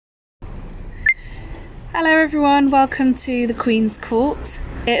Hello everyone, welcome to the Queen's Court.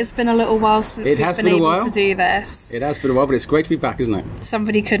 It has been a little while since we've been able to do this. It has been a while, but it's great to be back, isn't it?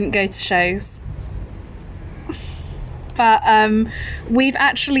 Somebody couldn't go to shows. But we've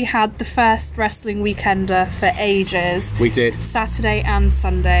actually had the first wrestling weekender for ages. We did. Saturday and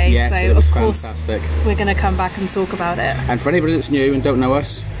Sunday. Yes, so it was of course fantastic. We're going to come back and talk about it. And for anybody that's new and don't know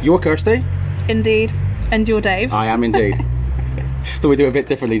us, you're Kirsty. Indeed. And you're Dave. I am indeed. Thought we'd do it a bit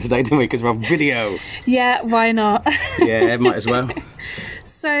differently today, didn't we? Because we're on video. Yeah, why not? Yeah, might as well.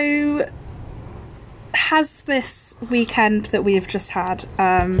 So, has this weekend that we have just had,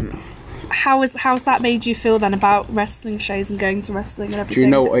 how's that made you feel then about wrestling shows and going to wrestling and everything? Do you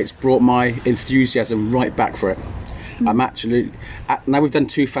know what? It's brought my enthusiasm right back for it. I'm actually now we've done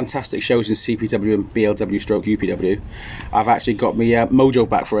two fantastic shows in CPW and BLW stroke UPW. I've actually got my mojo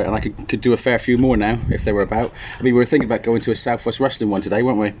back for it, and I could do a fair few more now if they were about. I mean, we were thinking about going to a Southwest Wrestling one today,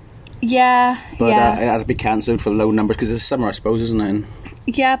 weren't we? Yeah, but yeah. It had to be cancelled for low numbers because it's summer, I suppose, isn't it? And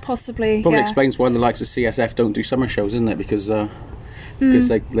yeah, possibly. Probably yeah. explains why the likes of CSF don't do summer shows, isn't it? Because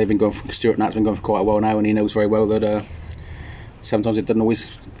they've been going for Stuart Natt's been going for quite a while now, and he knows very well that sometimes it doesn't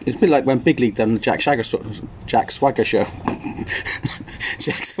always. It's a bit like when Big League done the Jack Swagger show. Jack Swagger show.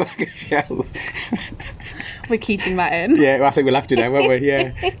 We're keeping that in. Yeah, well, I think we'll have to now, won't we?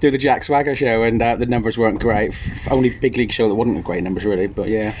 Yeah, do the Jack Swagger show, and the numbers weren't great. Only Big League show that wasn't great numbers, really. But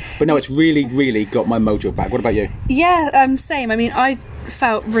yeah, but no, it's really got my mojo back. What about you? Yeah, same. I mean, I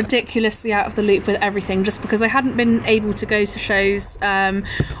felt ridiculously out of the loop with everything just because I hadn't been able to go to shows,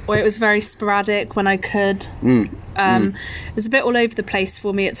 or it was very sporadic when I could. It was a bit all over the place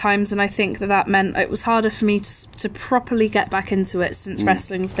for me at times, and I think that meant it was harder for me to properly get back into it since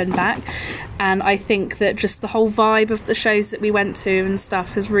wrestling's been back. And I think that just the whole vibe of the shows that we went to and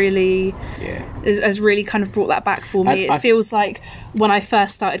stuff has really has really kind of brought that back for me. It feels like when I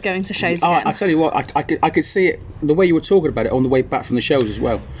first started going to shows again. I tell you what, I could see it the way you were talking about it on the way back from the shows as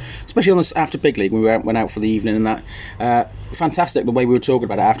well, especially on this after Big League when we went out for the evening and that. Fantastic the way we were talking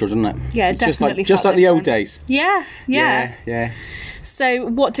about it afterwards, wasn't it? Yeah, definitely. Just like the old days. Yeah. So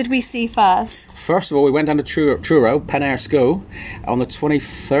what did we see first? First of all, we went down to Truro, Penair School, on the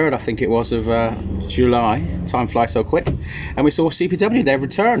 23rd, I think it was, of July. Time flies so quick. And we saw CPW, their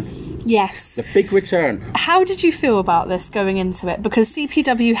return. Yes. The big return. How did you feel about this going into it? Because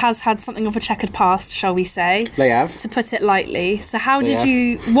CPW has had something of a checkered past, shall we say. They have. To put it lightly. So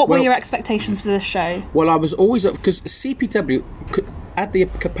what were your expectations for this show? Well, I was always up, because CPW had the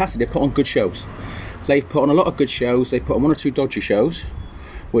capacity to put on good shows. They've put on a lot of good shows. They put on one or two dodgy shows,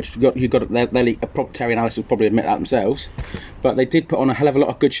 which Terry and Alice will probably admit that themselves. But they did put on a hell of a lot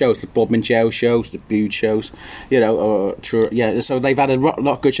of good shows, the Bob Mingell shows, the Bude shows, so they've had a lot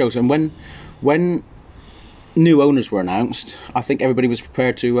of good shows. And when new owners were announced, I think everybody was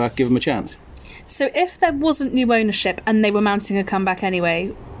prepared to give them a chance. So if there wasn't new ownership and they were mounting a comeback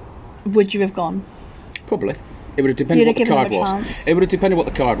anyway, would you have gone? Probably. It would have depended what the card was. Chance. It would have depended what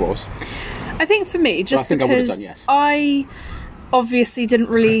the card was. I think for me, just because I would have done, yes. I obviously didn't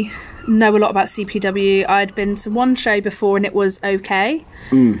really know a lot about CPW. I'd been to one show before and it was okay.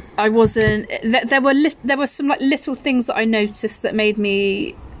 I wasn't. There were some like little things that I noticed that made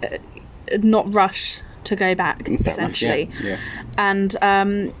me not rush to go back. Fair essentially, enough, yeah.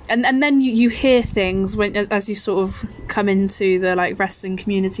 And then you hear things as you sort of come into the like wrestling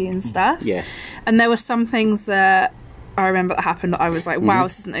community and stuff. Yeah. And there were some things that I remember that happened that I was like, wow,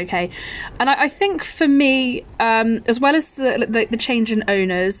 this isn't okay. And I think for me, as well as the change in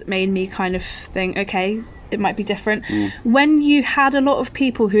owners made me kind of think, okay, it might be different. When you had a lot of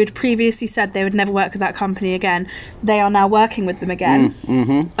people who had previously said they would never work with that company again, they are now working with them again.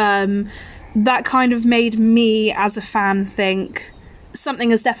 That kind of made me as a fan think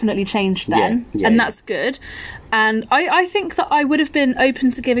something has definitely changed then, and that's good. And I think that I would have been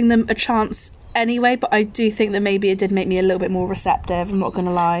open to giving them a chance anyway, but I do think that maybe it did make me a little bit more receptive. I'm not going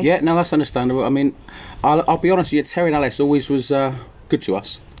to lie. Yeah, no, that's understandable. I mean, I'll be honest with you, Terry and Alice always was good to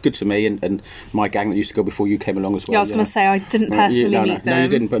us. Good to me and my gang that used to go before you came along as well. Yeah, I was going to say, I didn't personally meet them. No, you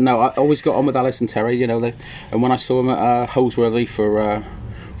didn't. But no, I always got on with Alice and Terry, and when I saw them at Holsworthy for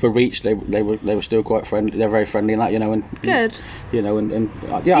Reach, they were still quite friendly. They're very friendly and that, and good. You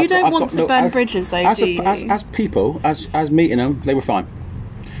don't want to burn bridges, though, do you? As people, as meeting them, they were fine.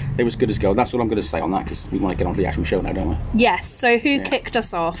 It was good as gold. That's all I'm going to say on that, because we want to get on to the actual show now, don't we? Yes. So who kicked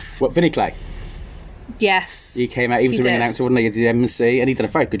us off? What, Vinny Clay? Yes. He came out. He was the ring announcer, wasn't he? He did the MC, and he did a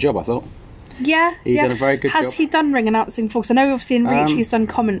very good job, I thought. Yeah, He's done a very good job. Has he done ring announcing before? 'Cause I know obviously in Reach he's done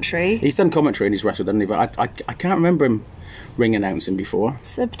commentary. He's done commentary and he's wrestled, hasn't he? But I can't remember him ring announcing before.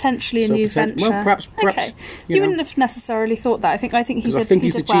 So potentially a new venture. Well, perhaps. Okay. You wouldn't have necessarily thought that. I think he did. I think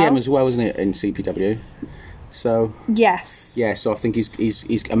he's did a GM well. as well, isn't he, in CPW? So Yes. yeah, so I think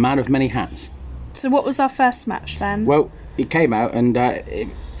he's a man of many hats. So what was our first match then? Well, he came out and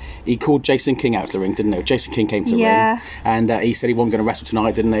he called Jason King out to the ring, didn't he? Jason King came to the ring, and he said he wasn't going to wrestle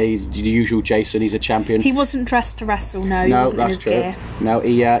tonight, didn't he? The usual Jason, he's a champion. He wasn't dressed to wrestle. No, he wasn't in his gear. No,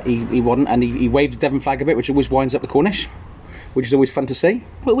 he wasn't, and he waved the Devon flag a bit, which always winds up the Cornish, which is always fun to see.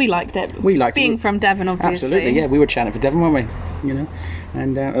 But we liked it. We liked being it. from Devon, obviously. Absolutely, yeah. We were chanting for Devon, weren't we? You know,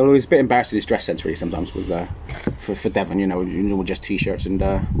 and it was a bit embarrassing his dress sense really sometimes with for Devon. You know, just t-shirts and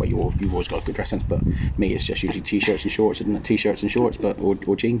well, you've always got good dress sense, but me it's just usually t-shirts and shorts, isn't it? T-shirts and shorts, but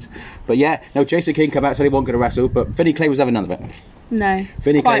or jeans. But yeah, no. Jason King came out said he wasn't going to wrestle, but Vinny Clay was having none of it. No,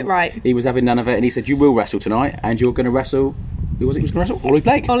 Vinny quite Clay, right. He was having none of it, and he said, "You will wrestle tonight, and you're going to wrestle." Who was it? He was going to wrestle? Ollie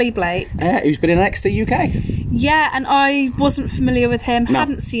Blake. Ollie Blake. Yeah, who's been in NXT UK. Yeah, and I wasn't familiar with him. No.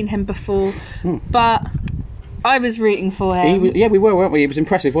 Hadn't seen him before, but I was rooting for him. We were, weren't we? He was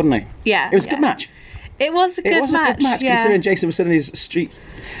impressive, wasn't he? Yeah, it was a good match. It was a good match. Yeah. Considering Jason was still in his street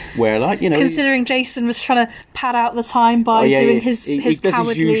wear, like, you know. Considering Jason was trying to pad out the time by doing his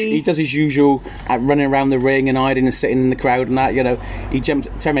cowardly. He does his usual running around the ring and hiding and sitting in the crowd and that. You know,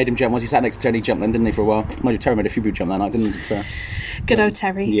 Terry made him jump once. He sat next to Terry, he jumped then, didn't he, for a while? Mind you, Terry made a few people jump that night, didn't he? Good old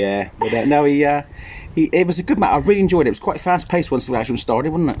Terry. Yeah, but, no, it was a good match. I really enjoyed it. It was quite fast paced once the action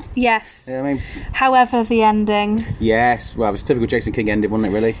started, wasn't it? Yes. I mean, however, the ending. Yes, well, it was a typical Jason King ending,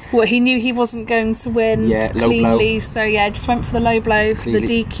 wasn't it? Really. Well, he knew he wasn't going to win cleanly, so yeah, just went for the low blow for the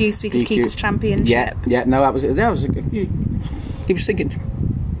DQ, so he could keep his championship. Yeah. No, that was. He was thinking,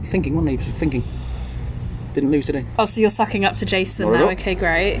 wasn't he? He was thinking. Didn't lose, did he? Oh, so you're sucking up to Jason now? Okay,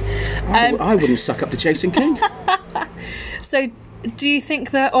 great. I wouldn't suck up to Jason King. So, do you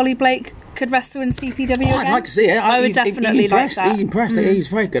think that Ollie Blake could wrestle in CPW again? I'd like to see it. I would definitely like that. He impressed. He was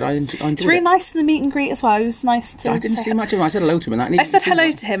very good. I enjoyed it. It's really nice in the meet and greet as well. It was nice to. I didn't see much of him. I said hello to him. I said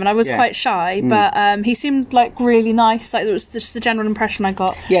hello to him, and I was quite shy, but he seemed like really nice. Like it was just the general impression I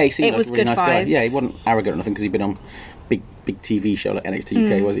got. Yeah, he seemed like was a really good nice guy. vibes. Yeah, he wasn't arrogant or nothing because he'd been on big TV show like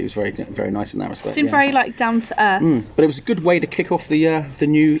NXT UK. Was he? He was very nice in that respect. Seemed very like down to earth. But it was a good way to kick off the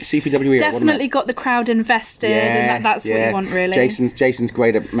new CPW era. Definitely got the crowd invested, and that's what you want, really. Jason's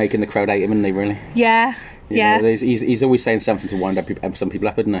great at making the crowd hate him, isn't he? Really. Yeah. You know, he's always saying something to wind up some people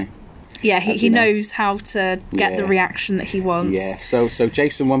up, isn't he? Yeah, he knows how to get the reaction that he wants. Yeah, so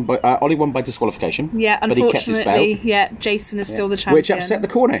Jason won by Ollie won by disqualification. Yeah, unfortunately, but he kept his belt. Jason is still the champion, which upset the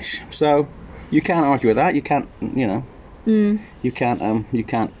Cornish. So you can't argue with that. You can't, you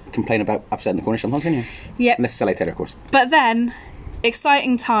can't complain about upsetting the Cornish sometimes, can you? Yeah, unless it's LA Taylor, of course. But then,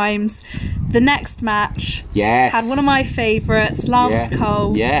 exciting times. The next match had one of my favourites, Lance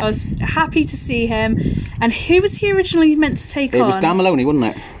Cole. Yeah. I was happy to see him. And who was he originally meant to take on? It was Dan Maloney,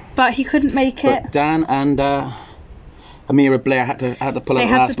 wasn't it? But he couldn't make it. But Dan and Amira Blair had to pull out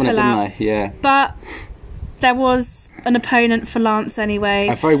the last minute, didn't they? Yeah. But there was an opponent for Lance anyway.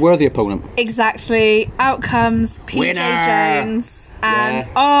 A very worthy opponent. Exactly. Out comes PJ Jones. And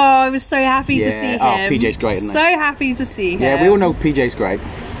I was so happy to see him. Oh, PJ's great, isn't he? So happy to see him. Yeah, we all know PJ's great.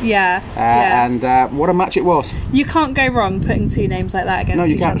 Yeah. And what a match it was. You can't go wrong putting two names like that against each other.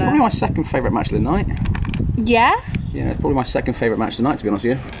 No, you can't. It's probably my second favourite match of the night. Yeah? Yeah, it's probably my second favourite match of the night, to be honest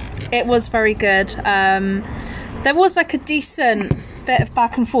with you. It was very good. There was like a decent bit of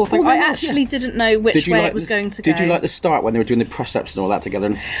back and forth. I actually didn't know which way it was going to go. Did you like the start when they were doing the press-ups and all that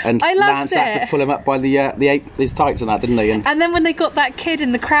together? And I loved Lance had to pull him up by his tights and that, didn't he? And then when they got that kid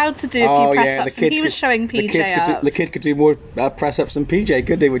in the crowd to do a few press-ups, and he was showing PJ up. The kid could do more press-ups than PJ,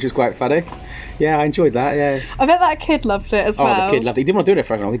 couldn't he? Which was quite funny. Yeah, I enjoyed that, yes. I bet that kid loved it as well. Oh, the kid loved it. He didn't want to do it at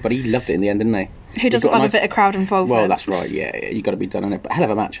first, but he loved it in the end, didn't he? Who doesn't love a bit of crowd involvement? Well, that's right, yeah. You got to be done on it. But hell of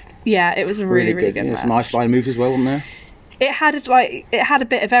a match. Yeah, it was a really good match. Some nice flying moves as well, wasn't there? It had a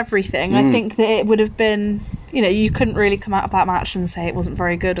bit of everything. I think that it would have been, you couldn't really come out of that match and say it wasn't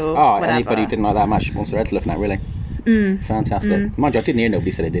very good or whatever. Anybody who didn't like that match wants their head looking at, really. Fantastic. Mind you, I didn't hear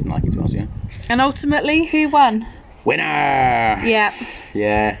nobody said they didn't like it, to be honest with you. And ultimately, who won? Winner! Yeah.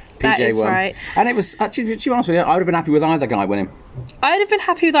 Yeah, PJ won. Right. And it was, actually, to be honest with you, I would have been happy with either guy winning. I would have been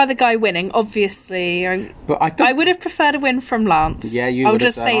happy with either guy winning, obviously. But I would have preferred a win from Lance. Yeah, you would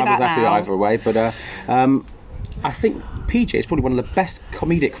have. I was happy either way, but I think PJ is probably one of the best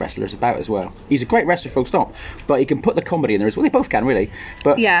comedic wrestlers about as well. He's a great wrestler, full stop, but he can put the comedy in there as well. They both can, really.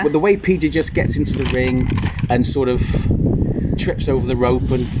 But with the way PJ just gets into the ring and sort of trips over the rope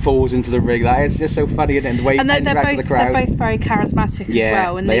and falls into the ring. Like, it's just so funny, and the way he interacts with the crowd. They're both very charismatic as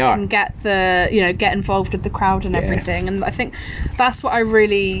well, and they can get get involved with the crowd and everything. And I think that's what I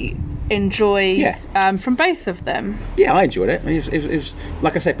really enjoy from both of them. Yeah, I enjoyed it. It was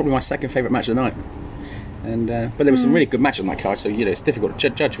like I said, probably my second favourite match of the night. And but there was some really good matches on that card, so it's difficult to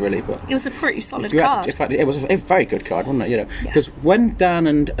judge really. But it was a pretty solid card. In fact, it was a very good card, wasn't it? Because when Dan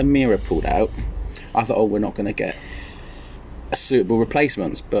and Amira pulled out, I thought, we're not going to get a suitable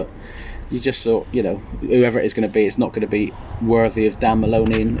replacements. But you just thought, whoever it is going to be, it's not going to be worthy of Dan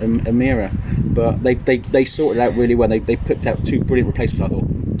Maloney and Amira. But they sorted it out really well. They picked out two brilliant replacements, I thought.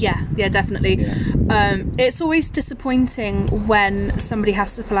 Yeah, definitely. Yeah. It's always disappointing when somebody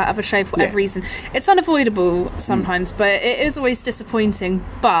has to pull out of a show for whatever reason. It's unavoidable sometimes, but it is always disappointing.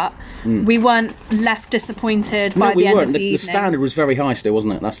 But we weren't left disappointed by the end of the evening. The standard was very high still,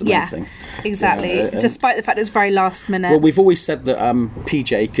 wasn't it? That's the main thing. Exactly. Despite the fact it was very last minute. Well, we've always said that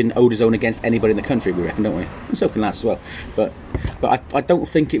PJ can hold his own against anybody in the country, we reckon, don't we? And so can Lance as well. But I don't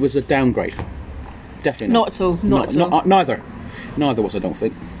think it was a downgrade. Definitely not. Not at all. Not at all. Neither was, I don't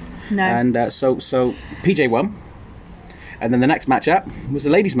think. No. And so PJ won, and then the next match up was the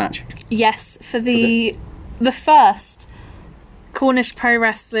ladies' match. Yes, for the first Cornish Pro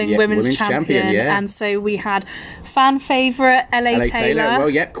Wrestling Women's Champion. And so we had fan favourite LA Taylor.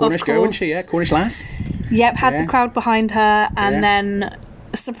 Well, Cornish girl, wasn't she? Cornish lass. Yep, had the crowd behind her, and then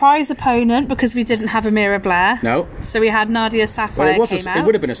surprise opponent, because we didn't have Amira Blair. No. So we had Nadia Sapphire came out. It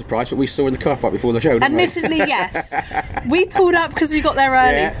would have been a surprise, but we saw in the car park before the show, didn't Admittedly, yes. We pulled up because we got there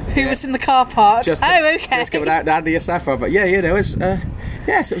early. Who was in the car park? Okay. Just coming out, Nadia Sapphire. But it was...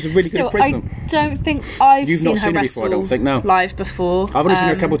 yes, it was a really good replacement. I don't think I've seen her wrestle before, I don't think, no. live before. I've only seen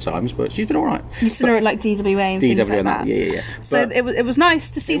her a couple of times, but she's been all right. You've seen her at like DWA and things like that. Yeah. So it was nice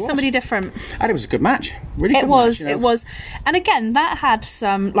to see somebody different. And it was a good match. Really good match. It was. And again, that had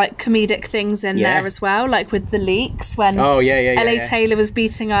some like comedic things in there as well, like with the leaks when LA Taylor was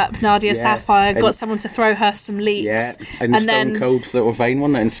beating up Nadia Sapphire, got someone to throw her some leaks. Yeah, and Stone Cold little vein,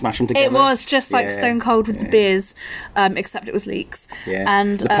 wasn't it? And smash them together. It was just like Stone Cold with the beers, except it was leaks. Yeah.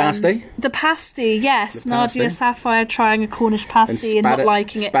 And the pasty? The pasty, yes. Nadia Sapphire trying a Cornish pasty and not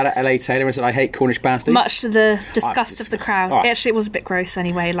liking it. Spat at LA Taylor and said, I hate Cornish pasties. Much to the disgust of the crowd. Actually, it was a bit gross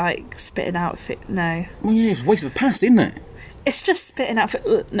anyway, like spitting out no. Well, it's a waste of a pasty, isn't it? It's just spitting out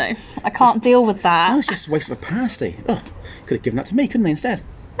no. I can't deal with that. No, it's just a waste of a pasty. Oh, could have given that to me, couldn't they, instead?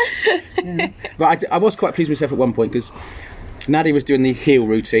 But I was quite pleased with myself at one point, because Nadia was doing the heel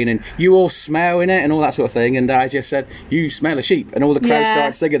routine and you all smell in it and all that sort of thing, and I just said, you smell a sheep, and all the crowd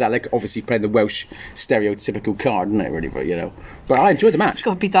started singing that, like obviously playing the Welsh stereotypical card, isn't it, really? But I enjoyed the match. It's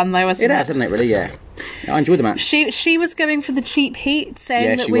got to be done though, hasn't it? It has, hasn't it, really? Yeah, I enjoyed the match. She was going for the cheap heat,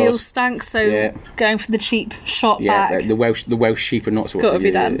 saying that we all stank, so going for the cheap shot back. The Welsh sheep are not sort of... It's got to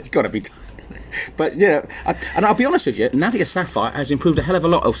be done. It's got to be done. But and I'll be honest with you, Nadia Sapphire has improved a hell of a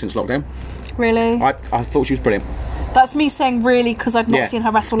lot since lockdown. Really? I thought she was brilliant. That's me saying really, because I've not seen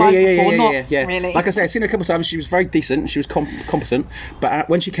her wrestle live before. Not really. Like I said, I've seen her a couple of times. She was very decent. She was competent. But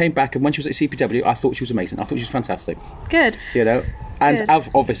when she came back and when she was at CPW, I thought she was amazing. I thought she was fantastic. Good. And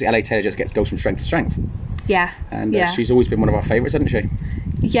obviously LA Taylor just goes from strength to strength. Yeah. And she's always been one of our favourites, hasn't she?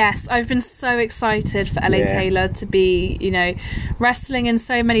 Yes, I've been so excited for LA Taylor to be, wrestling in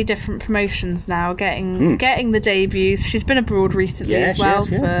so many different promotions now, getting the debuts. She's been abroad recently as well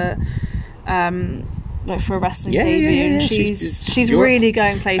for a wrestling debut, and she's really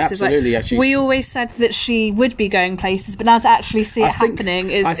going places. Absolutely, we always said that she would be going places, but now to actually see it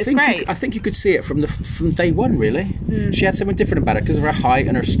happening is great. I think you could see it from day one, really. She had something different about her because of her height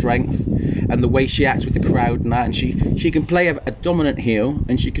and her strength and the way she acts with the crowd and that, and she can play a dominant heel,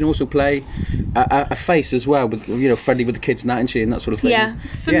 and she can also play a face as well, with friendly with the kids and that, and that sort of thing. Yeah,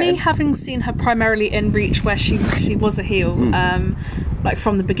 for me, having seen her primarily in Reach, where she was a heel, like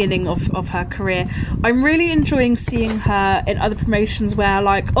from the beginning of her career, I'm really enjoying seeing her in other promotions where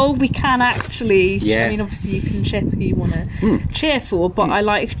we can actually I mean, obviously you can cheer for who you want to cheer for, but I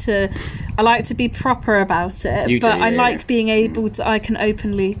like to be proper about it. I like being able to, I can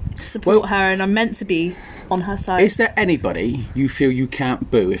openly support her, and I'm meant to be on her side. Is there anybody you feel you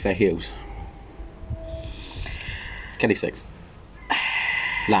can't boo if they're heels? Kelly Six.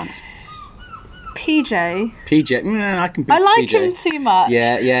 Lance. PJ, I can boo I like PJ. him too much.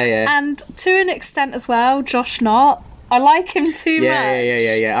 Yeah. And to an extent as well, Josh Knott. I like him too much.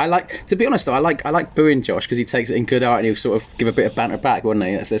 Yeah. To be honest though, I like booing Josh because he takes it in good art and he'll sort of give a bit of banter back, wouldn't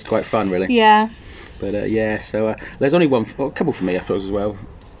he? That's quite fun, really. Yeah. But so there's only a couple for me, I suppose, as well.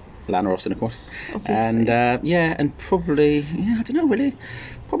 Lana Austin, of course. Obviously. And and probably I don't know really.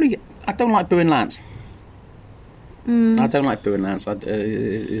 Probably I don't like booing Lance. I don't like booing Lance.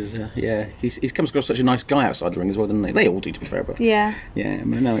 Yeah, he comes across such a nice guy outside the ring as well, doesn't he? They all do, to be fair, but Yeah. yeah, I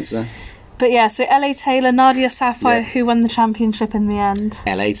mean, no, it's But yeah, so LA Taylor, Nadia Sapphire, Yeah. who won the championship in the end.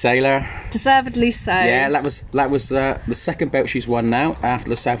 LA Taylor. Deservedly so. Yeah, that was the second bout she's won now after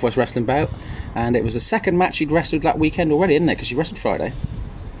the Southwest Wrestling bout, and it was the second match she'd wrestled that weekend already, isn't it? Because she wrestled Friday.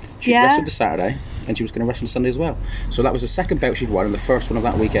 She Yeah. wrestled the Saturday, and she was going to wrestle Sunday as well. So that was the second bout she'd won and the first one of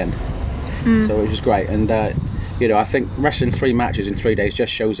that weekend. So it was great, and I think wrestling 3 matches in 3 days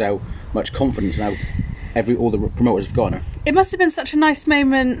just shows how much confidence now all the promoters have got in her. It must have been such a nice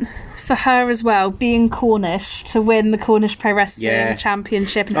moment for her as well, being Cornish, to win the Cornish Pro Wrestling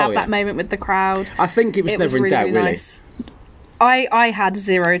Championship and have that moment with the crowd. I think it was never in doubt, really. Nice. I had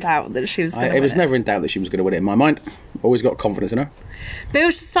zero doubt that she was going to win. It was never in doubt that she was going to win it in my mind. Always got confidence in her. But it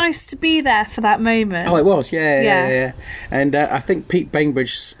was just nice to be there for that moment. Oh, it was, yeah. And I think Pete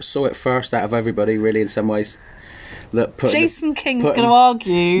Bainbridge saw it first out of everybody, really, in some ways. Jason King's going to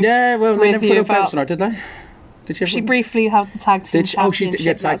argue. Yeah, well, they never put a belts on her, did they? Did she briefly have the tag team championship? Oh, she did.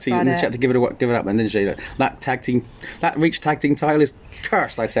 Yeah, tag team. And she had to give it up, and didn't she? That Reach tag team title is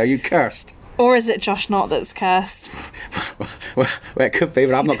cursed. I tell you, cursed. Or is it Josh Knott that's cursed? well, it could be,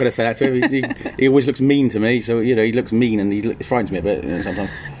 but I'm not going to say that to him. He always looks mean to me, so he looks mean and he frightens me a bit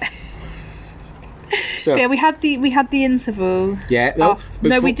sometimes. So yeah, we had the interval. Yeah, no,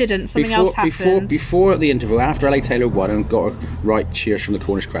 we didn't. Something else happened. Before the interval, after LA Taylor won and got right cheers from the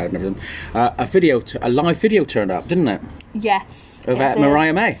Cornish crowd and everything, a live video turned up, didn't it? Yes. Of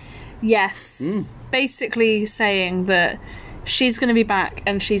Mariah May. Yes. Basically saying that she's going to be back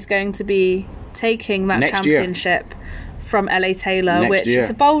and she's going to be taking that championship from LA Taylor, which is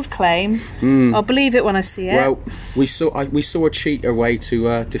a bold claim. I'll believe it when I see it. Well, we saw her cheat her way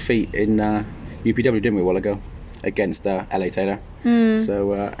to defeat in UPW, didn't we, a while ago, against LA Taylor.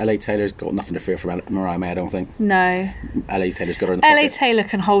 So LA Taylor's got nothing to fear from Mariah May, I don't think. No. LA Taylor's got her in the LA pocket. Taylor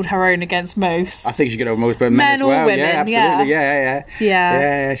can hold her own against most. I think she can hold most, but men as well. Or women, yeah, absolutely.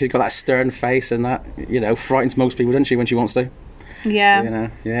 Yeah. She's got that stern face and that, frightens most people, doesn't she, when she wants to? Yeah.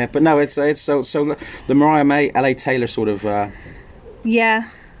 Yeah. But no, it's so the Mariah May, LA Taylor sort of.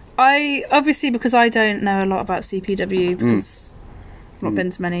 Yeah, I obviously, because I don't know a lot about CPW because I've not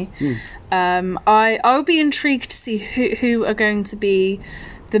been to many. I'll be intrigued to see who are going to be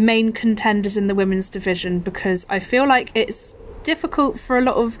the main contenders in the women's division, because I feel like it's difficult for a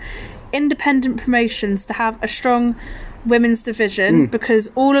lot of independent promotions to have a strong women's division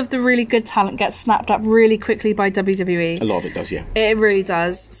because all of the really good talent gets snapped up really quickly by WWE. A lot of it does, yeah. It really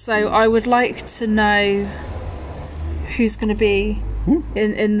does. So I would like to know who's going to be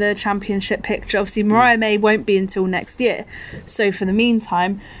in the championship picture. Obviously, Mariah May won't be until next year. So for the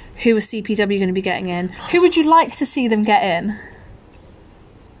meantime, who are CPW going to be getting in? Who would you like to see them get in?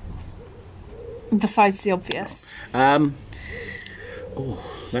 Besides the obvious.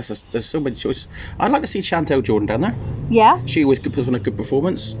 There's so many choices. I'd like to see Chantel Jordan down there. Yeah. She always puts on a good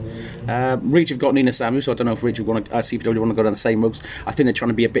performance. Reach have got Nina Samu, so I don't know if Reach would CPW want to go down the same routes. I think they're trying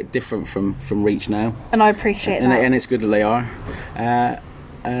to be a bit different from Reach now. And I appreciate that. And it's good that they are.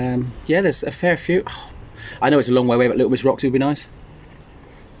 There's a fair few. I know it's a long way away, but Little Miss Roxy would be nice.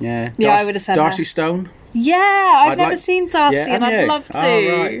 Yeah. I would have said Darcy that. Stone. Yeah, I've never seen Darcy, and I'd love to.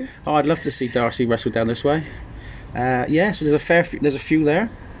 Oh, right. I'd love to see Darcy wrestle down this way. So there's a few there.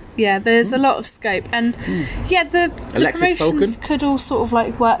 Yeah, there's a lot of scope, and the Alexis promotions Falcon could all sort of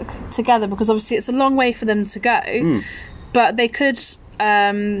like work together, because obviously it's a long way for them to go, but they could, if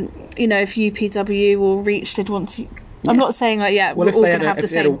UPW or Reach did want to. I'm not saying we're all going to have the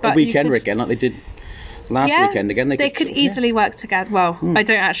same, but a weekend again like they did last weekend again, they could easily work together. Well, I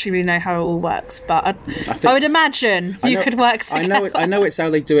don't actually really know how it all works, but I would imagine could work together. I know it's how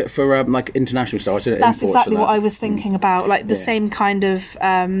they do it for like international stars. That's exactly what I was thinking about, like the same kind of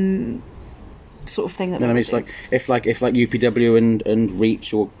sort of thing. It's like if UPW and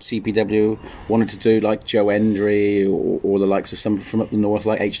Reach or CPW wanted to do like Joe Hendry or the likes of some from up the north,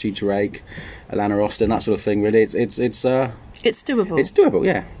 like HT Drake, Alana Austin, that sort of thing. Really, it's doable. It's doable,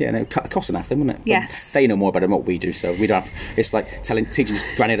 yeah. No, cut the cost in half, then, wouldn't it? Yes. But they know more about it than what we do, so we don't have. It's like teaching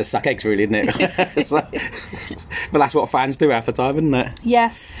Granny to suck eggs, really, isn't it? But that's what fans do half the time, isn't it?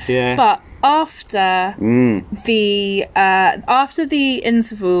 Yes. Yeah. But after the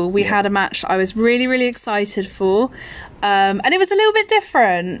interval, we had a match I was really, really excited for. And it was a little bit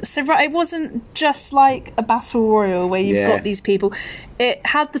different. So it wasn't just like a battle royal where you've got these people. It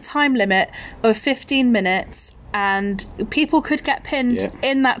had the time limit of 15 minutes. and people could get pinned Yeah.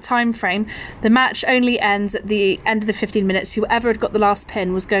 in that time frame. The match only ends at the end of the 15 minutes. Whoever had got the last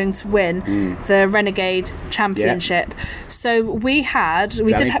pin was going to win the Renegade Championship. So we had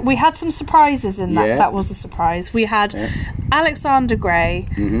some surprises in that. Yeah. That was a surprise. We had Alexander Gray.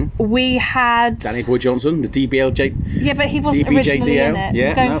 We had Danny Boy Johnson, the DBLJ. yeah, but he wasn't DBJDO. originally in it. Yeah,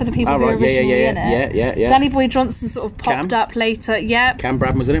 We're going no. for the people Oh, who were right. Yeah, originally yeah, in it. yeah. Danny Boy Johnson sort of popped Cam. up later. Yeah, Cam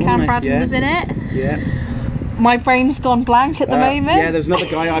Bradman was in it, Cam wasn't he? Bradman was in it. Yeah. My brain's gone blank at the moment. Yeah, there's another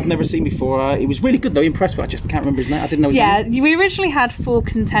guy I've never seen before. He was really good though, impressed, but I just can't remember his name. I didn't know his name. We originally had 4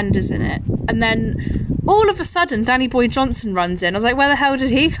 contenders in it, and then all of a sudden Danny Boy Johnson runs in. I was like, where the hell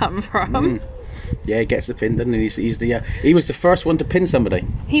did he come from? Yeah, he gets the pin, doesn't he? He was the first one to pin somebody.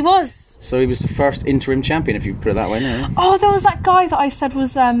 He was. So he was the first interim champion, if you put it that way. No? Oh, there was that guy that I said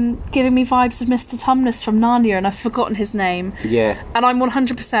was giving me vibes of Mr. Tumnus from Narnia, and I've forgotten his name. Yeah. And I'm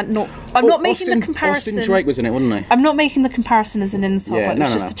 100% not. I'm not making the comparison. Austin Drake was in it, wasn't he? I'm not making the comparison as an insult. Yeah, but no, it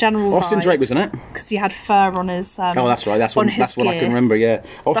was no, just no. the general Austin vibe, Drake was in it. because he had fur on his. Oh, that's right. That's on one. his That's what I gear. can remember. Yeah.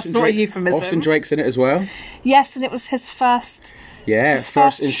 That's not a euphemism. Austin Drake's in it as well. Yes, and it was his first. Yeah, His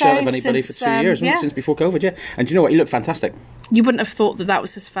first first insert of show anybody since, for 2 years, wasn't yeah. it? Since before COVID. Yeah. And do you know what? He looked fantastic. You wouldn't have thought that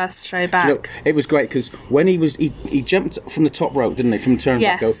was his first show back. Look, it was great because when he jumped from the top rope, didn't he, from the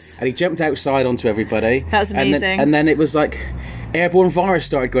turnbuckle, Yes. and he jumped outside onto everybody. That was amazing. And then it was like airborne virus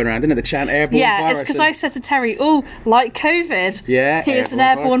started going around, didn't it? The chant airborne Yeah, virus. it's because I said to Terry, "Oh, like COVID." Yeah, here's an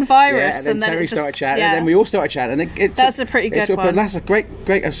airborne virus. Yeah, and then Terry it just, started chatting, yeah. and then we all started chatting. And That's a pretty good one. That's a great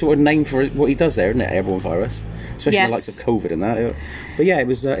sort of name for what he does there, isn't it? Airborne virus, especially in the Yes. likes of COVID and that. But yeah, it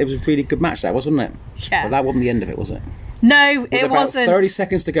was a really good match, that wasn't it? Yeah. But that wasn't the end of it, was it? No, With it about wasn't. 30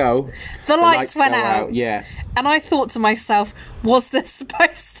 seconds to go. The lights went go out. Yeah. And I thought to myself, was this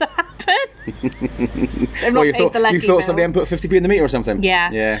supposed to happen? They've not Well, you paid the leggy thought bill. somebody hadn't put 50p in the meter or something?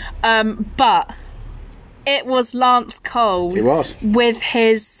 Yeah. Yeah. But it was Lance Cole. It was. With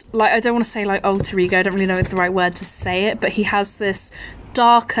his, like, I don't want to say like alter ego, I don't really know if the right word to say it, but he has this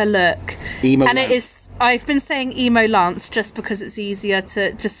darker look. Emo and Lance. it is, I've been saying emo Lance just because it's easier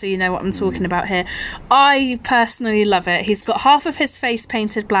to, just so you know what I'm talking about here. I personally love it. He's got half of his face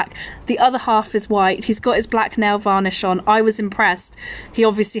painted black, the other half is white. He's got his black nail varnish on. I was impressed. He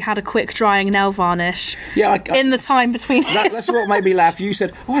obviously had a quick drying nail varnish. Yeah, in the time between that's what made me laugh. You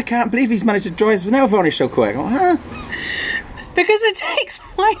said, "Oh, I can't believe he's managed to dry his nail varnish so quick." I went, huh? because it takes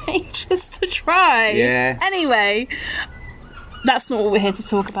quite ages to dry. Yeah. Anyway, that's not what we're here to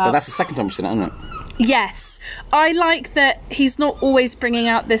talk about. But that's the second time we've seen it, isn't it? Yes, I like that he's not always bringing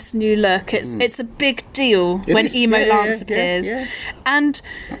out this new look. It's a big deal It when is. emo Yeah, Lance yeah, appears, yeah. and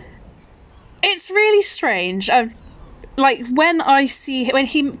it's really strange. Like when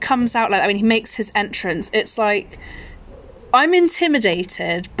he comes out like that, when he makes his entrance, it's like I'm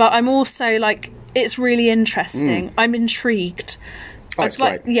intimidated, but I'm also like it's really interesting. I'm intrigued. Oh, it's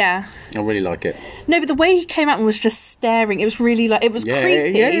like, great. yeah. I really like it. No, but the way he came out and was just staring, it was really like it was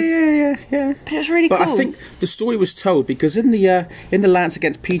creepy. Yeah. But it was really But cool. I think the story was told because in the Lance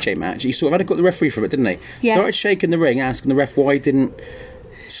against PJ match, he sort of had to got the referee from it, didn't he? Yes. Started shaking the ring, asking the ref why he didn't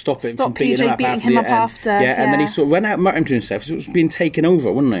stop him from beating him up beating after him the up end. after, and then he yeah. sort of went out and muttered to himself. So it was being taken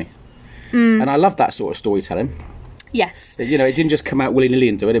over, wasn't he? And I love that sort of storytelling. Yes. You know, it didn't just come out willy-nilly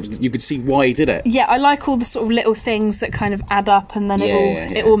into it. You could see why he did it. Yeah, I like all the sort of little things that kind of add up and then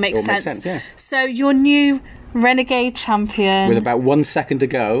it all makes sense. Yeah. So your new Renegade champion With about 1 second to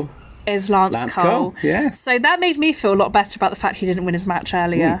go. is Lance Cole. Yeah. So that made me feel a lot better about the fact he didn't win his match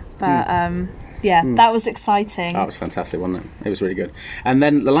earlier. That was exciting. That was fantastic, wasn't it? It was really good. And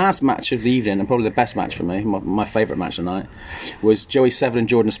then the last match of the evening, and probably the best match for me, my favourite match of the night, was Joey Seven and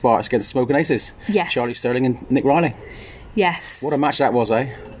Jordan Sparks against the Smoking Aces. Yes. Charlie Sterling and Nick Riley. Yes. What a match that was,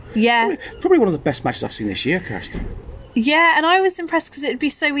 eh? Yeah. Probably one of the best matches I've seen this year, Kirsten. Yeah, and I was impressed because it'd be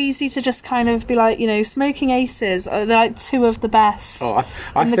so easy to just kind of be like, Smoking Aces are like two of the best. Oh,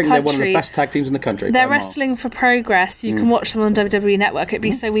 I think they're one of the best tag teams in the country. They're by a mile. wrestling for progress. You can watch them on WWE Network. It'd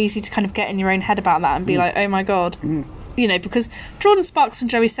be so easy to kind of get in your own head about that and be like, oh my god. Because Jordan Sparks and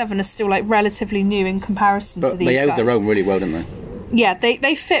Joey Seven are still like relatively new in comparison to But these they guys. held their own really well, didn't they? Yeah,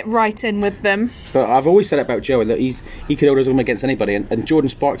 they fit right in with them. But I've always said about Joey that he could hold his own against anybody, and Jordan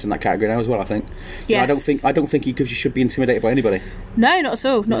Sparks in that category now as well. I think. Yes. I don't think he should be intimidated by anybody. No, not at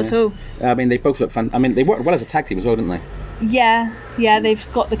all. Not at all. I mean, they both look fun. I mean, they worked well as a tag team as well, didn't they? Yeah, they've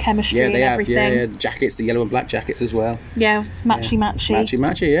got the chemistry Yeah, and they have. everything. Yeah, the jackets, the yellow and black jackets as well. Yeah, matchy.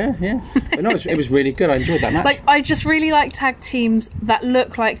 Matchy, yeah. But no, it was really good. I enjoyed that match. Like, I just really like tag teams that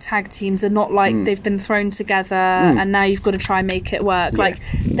look like tag teams and not like they've been thrown together and now you've got to try and make it work. Yeah. Like,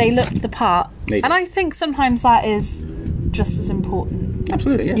 they look the part. They do. And I think sometimes that is just as important.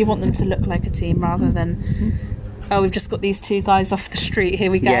 Absolutely, yeah. You want them to look like a team rather than oh, we've just got these two guys off the street,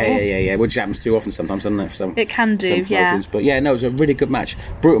 here we go. Yeah. Which happens too often sometimes, doesn't it? It can do, yeah. But yeah, no, it was a really good match.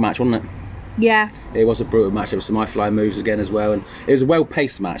 Brutal match, wasn't it? Yeah. It was a brutal match. There was some high-flying moves again as well, and it was a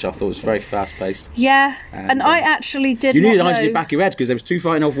well-paced match. I thought it was very fast-paced. Yeah, and I actually did. You not needed know... eyes in your back of your head because there was 2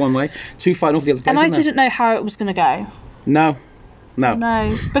 fighting off one way, 2 fighting off the other place. And I didn't know how it was going to go. No,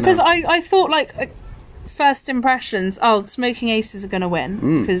 because I thought like. First impressions, the Smoking Aces are going to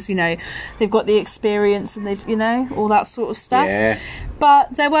win because, you know, they've got the experience and they've, you know, all that sort of stuff. Yeah.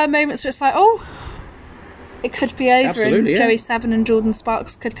 But there were moments where it's like, oh, it could be over. Absolutely, and yeah. Joey Savin and Jordan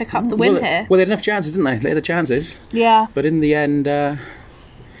Sparks could pick up the win here. Well, they had enough chances, didn't they? They had the chances. Yeah. But in the end,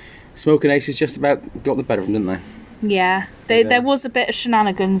 Smoking Aces just about got the better of them, didn't they? Yeah. There was a bit of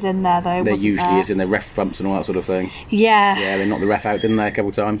shenanigans in there, though. There usually is in the ref bumps and all that sort of thing. Yeah. Yeah, they knocked the ref out, didn't they, a couple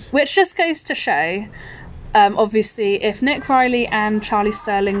of times? Which just goes to show... obviously, if Nick Riley and Charlie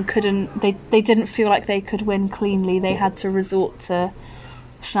Sterling they didn't feel like they could win cleanly, they had to resort to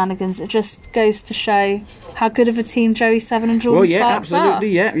shenanigans. It just goes to show how good of a team Joey Savin and Jordan Sparks are.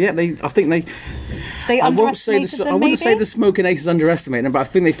 Absolutely, yeah. I think they. I won't say I wouldn't say the Smoking Aces underestimated them, but I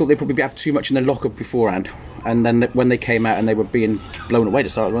think they thought they'd probably have too much in their locker beforehand, and then when they came out and they were being blown away to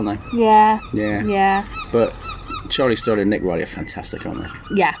start, weren't they? Yeah. But Charlie Sterling and Nick Riley are fantastic, aren't they?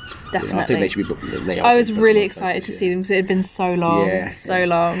 Yeah, definitely. You know, I think they should be booked. I was really excited to see them because it had been so long.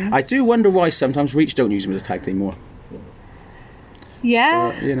 Long. I do wonder why sometimes Reach don't use them as a tag team more.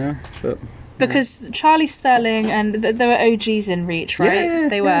 Yeah. You know, but... Because Charlie Sterling and there were OGs in Reach, right? Yeah,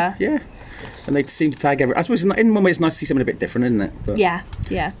 they were. Yeah. And they seem to tag I suppose in one way it's nice to see something a bit different, isn't it? But, yeah,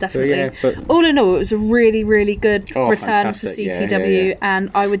 definitely. But all in all, it was a really, really good return fantastic. for CPW,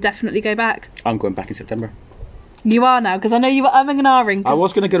 and I would definitely go back. I'm going back in September. You are now, because I know you were umming and ahhing. I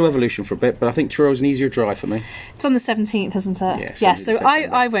was going to go to Evolution for a bit, but I think Turo's an easier drive for me. It's on the 17th, isn't it? Yeah, so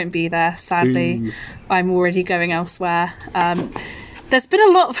I won't be there, sadly. Ooh. I'm already going elsewhere. There's been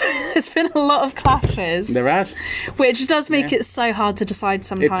a lot of clashes. There has, which does make it so hard to decide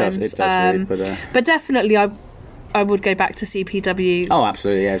sometimes. It does, really, but definitely I would go back to CPW. Oh,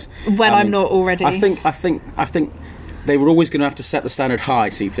 absolutely, yes. When I'm not already. I think they were always going to have to set the standard high,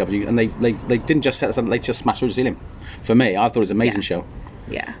 CPW, and they didn't just set the standard; they just smashed through the ceiling. For me, I thought it was an amazing show.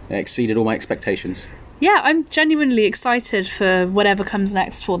 Yeah, it exceeded all my expectations. Yeah, I'm genuinely excited for whatever comes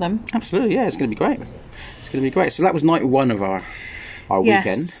next for them. Absolutely, yeah, it's going to be great. It's going to be great. So that was night 1 of our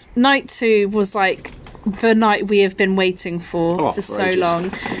weekend. Night 2 was like the night we have been waiting for so ages.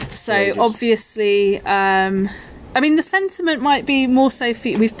 long. So obviously, I mean, the sentiment might be more so for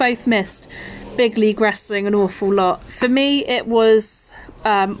you. We've both missed Big League Wrestling an awful lot. For me, it was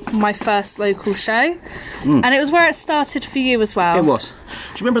my first local show, and it was where it started for you as well. It was. Do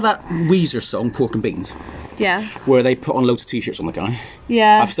you remember that Weezer song, Pork and Beans? Yeah. Where they put on loads of t-shirts on the guy?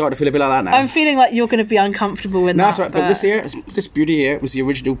 Yeah. I've started to feel a bit like that now. I'm feeling like you're going to be uncomfortable with that. No, that's right. But this beauty here was the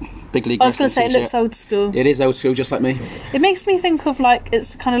original Big League. I was going to say, it looks old school. It is old school, just like me. It makes me think of like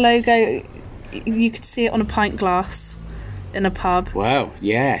it's the kind of logo you could see it on a pint glass in a pub. Wow,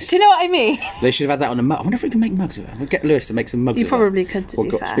 yes. Do you know what I mean? They should have had that on a mug. I wonder if we can make mugs of it. We'll get Lewis to make some mugs of it. You probably could, to be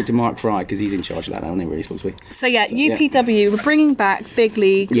fair. Speak to Mark Fry, because he's in charge of that now, isn't he, really, supposed to be? So UPW, we're bringing back Big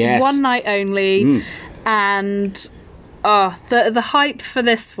League, one night only, and the hype for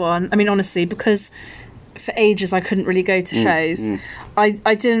this one, I mean, honestly, because for ages I couldn't really go to shows,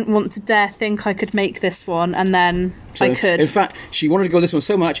 I didn't want to dare think I could make this one, and then I could. In fact, she wanted to go this one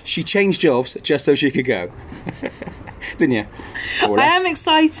so much, she changed jobs just so she could go. Didn't you? I am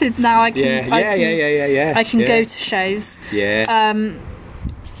excited now. I can go to shows. Yeah.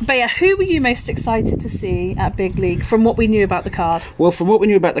 But yeah, who were you most excited to see at Big League from what we knew about the card? Well, from what we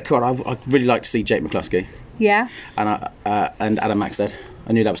knew about the card, I'd really like to see Jake McCluskey. Yeah. And Adam Maxted.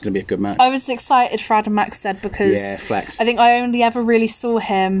 I knew that was going to be a good match. I was excited for Adam Maxted because flex. I think I only ever really saw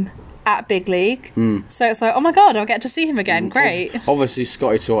him at Big League. So it's like, oh my god, I'll get to see him again. Great. Obviously,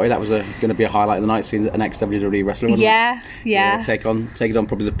 Scotty Torty, that was going to be a highlight of the night, seeing an ex-WWE wrestler, wasn't it? Yeah. Take it on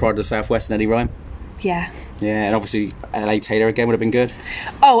probably the Pride of the Southwest and Eddie Ryan. Yeah. Yeah, and obviously LA Taylor again would have been good.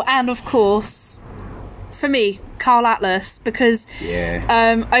 Oh, and of course, for me, Carl Atlas, because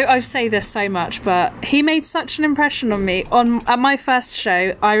I say this so much, but he made such an impression on me. At my first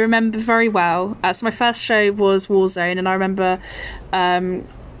show, I remember very well. So my first show was Warzone, and I remember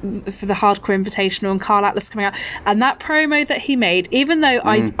for the Hardcore Invitational and Carl Atlas coming out, and that promo that he made, even though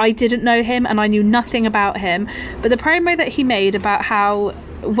I didn't know him and I knew nothing about him, but the promo that he made about how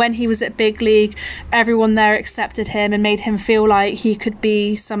when he was at Big League, everyone there accepted him and made him feel like he could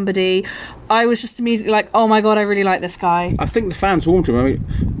be somebody. I was just immediately like, oh my god, I really like this guy. I think the fans warmed to him. I mean,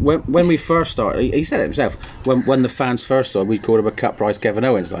 when we first started, he said it himself, when the fans first started, we called him a cut price Kevin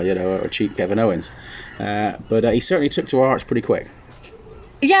Owens, like, or a cheap Kevin Owens. But he certainly took to our hearts pretty quick.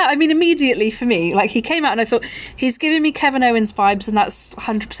 Yeah, I mean, immediately for me, like, he came out and I thought, he's giving me Kevin Owens vibes, and that's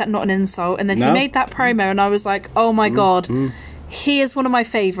 100% not an insult. And then he made that promo, and I was like, oh my god, he is one of my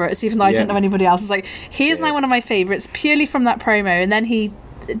favourites, even though I didn't know anybody else. It's like, he is now one of my favourites, purely from that promo. And then he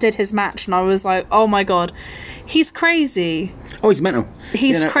did his match, and I was like, oh my god, he's crazy. Oh, he's mental.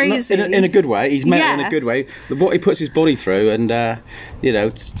 He's crazy. In a good way. He's mental in a good way. What he puts his body through, and, to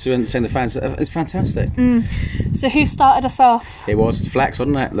entertain the fans, it's fantastic. So who started us off? It was Flex,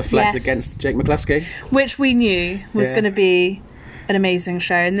 wasn't it? The Flex against Jake McCluskey. Which we knew was going to be an amazing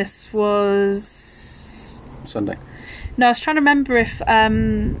show, and this was... Sunday. No, I was trying to remember if...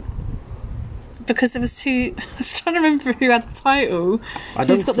 because there was two... I was trying to remember who had the title.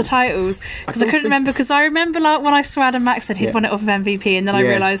 Who's got the titles. Because I couldn't remember. Because I remember, like, when I saw Adam Mack said he'd won it off of MVP, and then I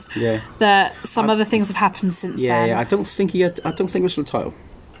realised that some other things have happened since then. Yeah, I don't think he was for the title.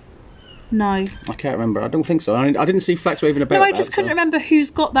 No. I can't remember. I don't think so. I didn't see Flex waving about. No, I just couldn't remember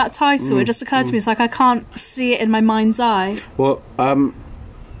who's got that title. It just occurred to me. It's like I can't see it in my mind's eye. Well,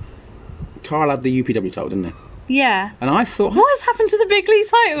 Carl had the UPW title, didn't he? Yeah. And I thought, what has happened to the Big League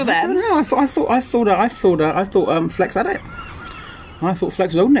title then? I don't know. I thought Flex had it. I thought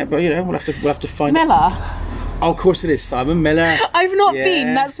Flex was holding it, but we'll have to find Miller. out. Oh, of course it is Simon Miller. I've not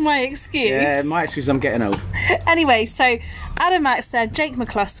been. That's my excuse. Yeah, my excuse. I'm getting old. Anyway, so Adam Mack said Jake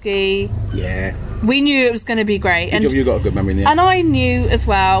McCluskey. Yeah. We knew it was going to be great. And you got a good memory in the end. And I knew as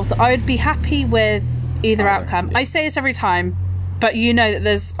well that I would be happy with either outcome. Yeah. I say this every time. But you know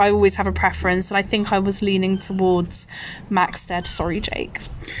that I always have a preference, and I think I was leaning towards Maxted. Sorry, Jake.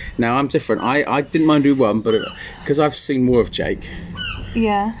 Now, I'm different. I didn't mind who won, but because I've seen more of Jake,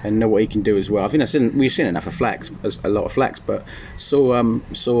 and know what he can do as well. I think we've seen enough of Flex, a lot of Flex, but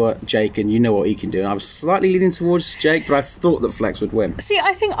saw Jake, and you know what he can do. And I was slightly leaning towards Jake, but I thought that Flex would win. See,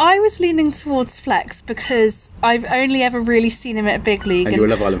 I think I was leaning towards Flex because I've only ever really seen him at Big League. And you're a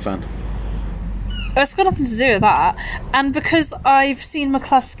Love Island fan. It's got nothing to do with that, and because I've seen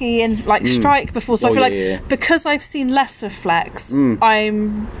McCluskey and Strike before, so I feel because I've seen less of Flex,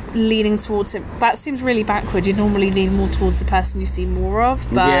 I'm leaning towards him. That seems really backward. You normally lean more towards the person you see more of,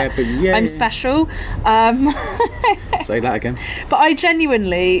 but I'm special. Say that again. But I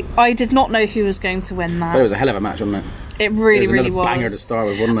did not know who was going to win that. But it was a hell of a match, wasn't it? It really was. Banger to start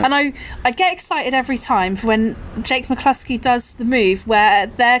with, wasn't it? And I get excited every time for when Jake McCluskey does the move where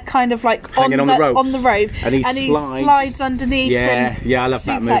they're kind of like on the rope and he slides underneath. Yeah, I love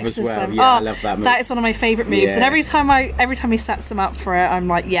that move as well. Yeah, I love that move. That is one of my favourite moves. Yeah. And every time he sets them up for it, I'm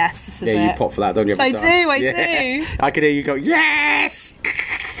like, yes, this is it. Yeah, you pop for that, don't you? I do. I could hear you go, yes.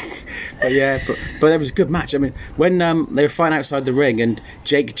 But it was a good match. I mean, when they were fighting outside the ring and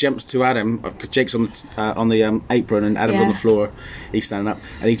Jake jumps to Adam because Jake's on the apron and Adam's on the floor, he's standing up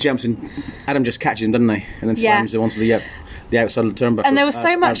and he jumps and Adam just catches him, doesn't he? And then slams him onto the outside of the turnbuckle. And there was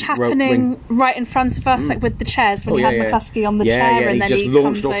so much happening right in front of us, like with the chairs when you had McCluskey on the chair, and then he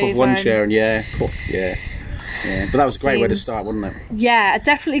launched off of one chair, and but that was a great way to start, wasn't it? Yeah, it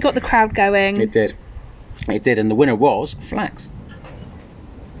definitely got the crowd going. It did, and the winner was Flex.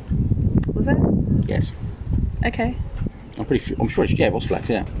 Was it? Yes. Okay. I'm sure it was Flex,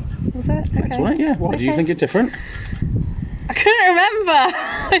 yeah. Was it? Flex, wasn't it? Yeah. What, do you think it's different? I couldn't remember.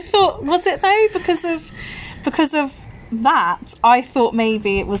 I thought, was it though? Because of that, I thought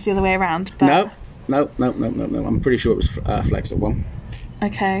maybe it was the other way around. But... No. I'm pretty sure it was Flex that won.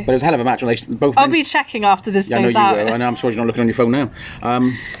 Okay. But it was a hell of a match. I'll be checking after this goes out. I know you will. I know, I'm surprised you're not looking on your phone now.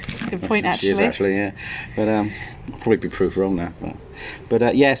 That's a good point, actually. She is, actually, yeah. But I'll probably be proved wrong now. But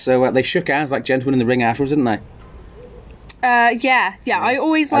so they shook hands like gentlemen in the ring afterwards, didn't they? Yeah. I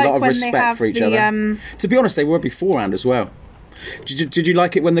always like when they have for each other. To be honest, they were beforehand as well. Did you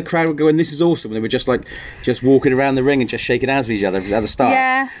like it when the crowd would go, and this is awesome, when they were just walking around the ring and just shaking hands with each other at the start?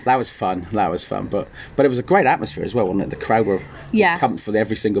 Yeah. That was fun. But it was a great atmosphere as well, wasn't it? The crowd were pumped for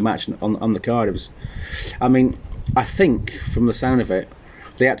every single match on the card. It was, I mean, I think from the sound of it,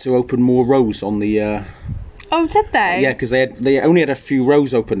 they had to open more rows on the... Oh, did they? Yeah, because they only had a few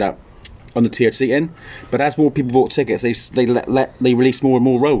rows opened up on the tiered seating, but as more people bought tickets, they released more and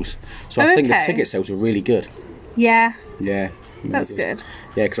more rows. So I think the ticket sales were really good. Yeah. Yeah. That's good.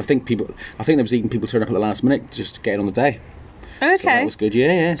 Yeah, because I think there was even people turning up at the last minute just to get in on the day. Okay. So that was good,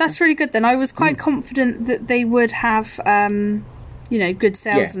 yeah. That's really good then. I was quite confident that they would have, good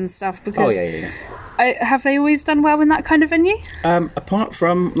sales and stuff because... Oh, yeah. Have they always done well in that kind of venue? Apart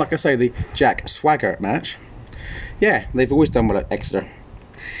from, like I say, the Jack Swagger match, yeah, they've always done well at Exeter.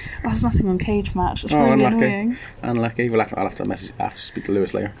 Oh, there's nothing on Cage Match. It's really annoying. Unlucky. I'll have to speak to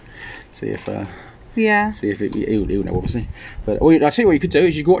Lewis later. See if... Yeah. See if he'll know, obviously. But I'll tell you what you could do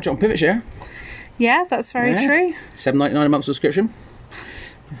is you could watch it on Pivot Share. Yeah, that's very true. $7.99 a month subscription.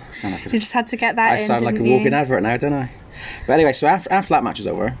 You just had to get that in. I sound like a walking advert now, don't I? But anyway, so after that match was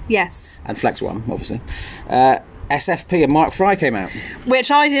over, yes, and Flex won, obviously, SFP and Mark Fry came out. Which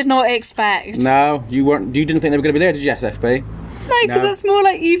I did not expect. No, you weren't. You didn't think they were going to be there, did you, SFP? No, because it's more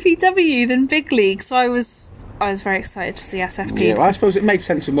like UPW than Big League, so I was very excited to see SFP. Yeah, well, I suppose it made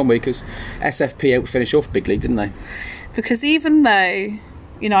sense in one way because SFP out finish off Big League, didn't they? Because even though,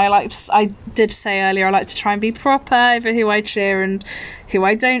 you know, I did say earlier I like to try and be proper over who I cheer and who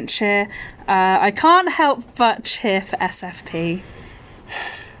I don't cheer, I can't help but cheer for SFP.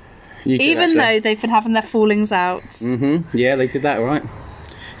 Even though they've been having their fallings out. Mm-hmm. Yeah, they did that, right.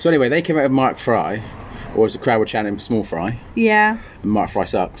 So anyway, they came out with Mark Fry, or as the crowd were chanting, Small Fry. Yeah. And Mark Fry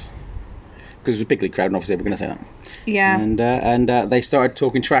sucks. Because it was a big league crowd, and obviously we're going to say that. Yeah. And they started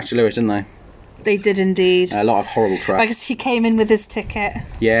talking trash to Lewis, didn't they? They did indeed. A lot of horrible trash. Because he came in with his ticket.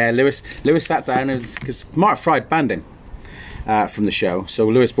 Yeah, Lewis sat down because Mark Fry banned him from the show. So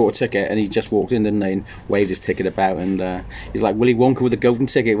Lewis bought a ticket and he just walked in, didn't he, and waved his ticket about. And he's like Willy Wonka with a golden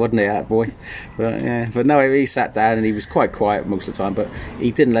ticket, wasn't he, that boy? But no, he sat down and he was quite quiet most of the time, but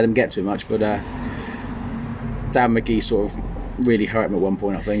he didn't let him get too much. But Dan McGee sort of really hurt him at one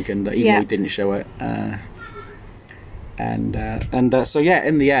point, I think, and even though he didn't show it. So yeah,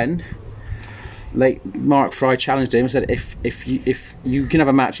 in the end, like Mark Fry challenged him and said, if you can have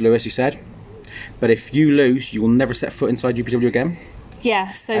a match, Lewis, he said, but if you lose, you will never set foot inside UPW again.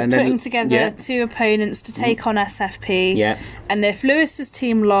 Yeah, so putting together two opponents to take on SFP. Yeah. And if Lewis's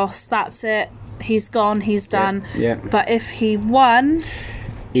team lost, that's it. He's gone, he's done. Yeah. But if he won,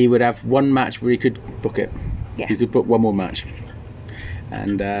 he would have one match where he could book it. Yeah. He could book one more match.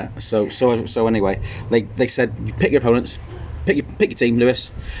 And so anyway, they said, you pick your opponents, pick your team,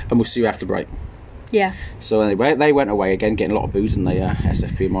 Lewis, and we'll see you after the break. Yeah. So anyway, they went away again, getting a lot of booze, and they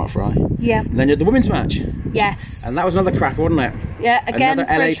SFP and Mark Fry. Yeah. And then you had the women's match. Yes. And that was another cracker, wasn't it? Yeah. Again,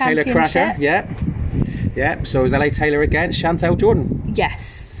 another for LA a Taylor cracker. Yeah. Yeah. So it was LA Taylor against Chantel Jordan.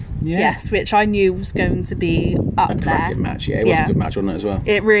 Yes. Yeah. Yes, which I knew was going to be up a there. cracking match. Yeah, it was a good match, wasn't it, as well?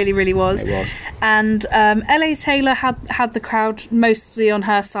 It really, really was. It was. And LA Taylor had the crowd mostly on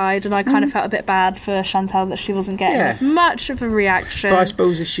her side, and I kind of felt a bit bad for Chantal that she wasn't getting as much of a reaction. But I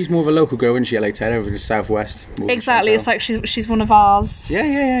suppose she's more of a local girl, isn't she, LA Taylor, over the southwest? Exactly, it's like she's one of ours.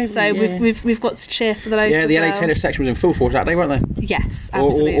 Yeah. So we've got to cheer for the local. Yeah, the LA girl. Taylor section was in full force that day, weren't they? Yes,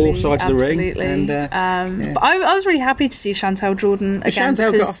 absolutely. All sides of the ring. And, but I was really happy to see Chantal Jordan again.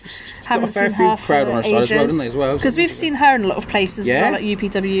 Chantal got a fair few crowd on her side as well, didn't they? As well, because we've seen her in a lot of places as well, like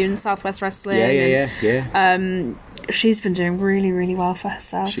UPW and Southwest Wrestling. Yeah. She's been doing really, really well for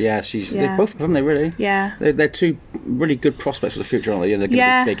herself. They're both of them, they really. Yeah. They're two really good prospects for the future, aren't they? And they're going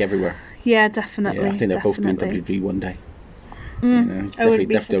to be big everywhere. Yeah, definitely. Yeah, I think they'll both be in WWE one day. Definitely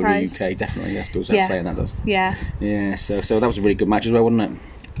WWE UK, definitely. That goes without saying, that does. Yeah. Yeah, so that was a really good match as well, wasn't it?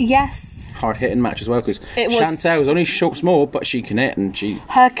 Yes. Hard-hitting match as well, because Chantel was only small, but she can hit, and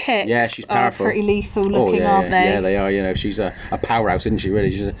her kicks she's powerful. Are pretty lethal looking, aren't they? Yeah, they are. You know, she's a powerhouse, isn't she? Really,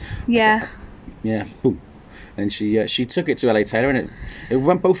 she's boom. And she took it to LA Taylor, and it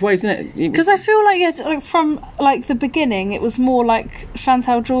went both ways, didn't it? Because I feel like from the beginning, it was more like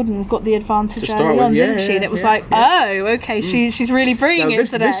Chantal Jordan got the advantage early on, didn't she? And it was okay, she's really bringing it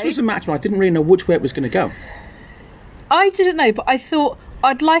today. This was a match where I didn't really know which way it was going to go. I didn't know, but I thought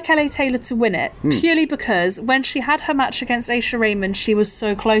I'd like LA Taylor to win it, purely because when she had her match against Aisha Raymond, she was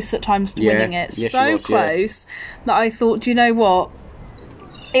so close at times to winning it. Yeah, so close that I thought, do you know what?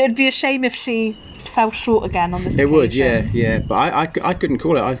 It would be a shame if she fell short again on this occasion. It would, yeah. But I couldn't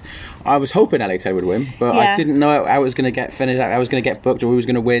call it. I was hoping LA Taylor would win, but I didn't know how it was going to get finished, how I was going to get booked, or who was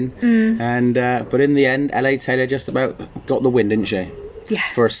going to win. And but in the end, LA Taylor just about got the win, didn't she? Yeah.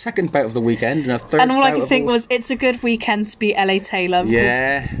 For a second bout of the weekend and a third. And all I could think was, it's a good weekend to beat LA Taylor.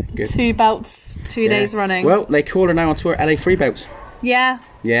 Yeah, good. 2 bouts, 2 days running. Well, they call her now on tour LA Free Bouts. Yeah.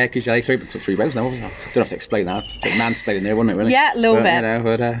 Yeah, because LA Free Bouts now. Don't have to explain that. Mansplaining there, wasn't it? Really? Yeah, a little bit. You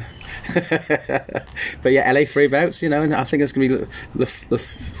know, but yeah, LA Free Bouts. You know, and I think it's going to be the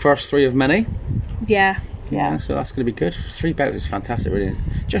first 3 of many. Yeah. So that's going to be good. 3 bouts is fantastic, really.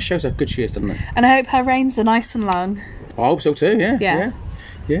 Just shows how good she is, doesn't it? And I hope her reigns are nice and long. I hope so too. Yeah.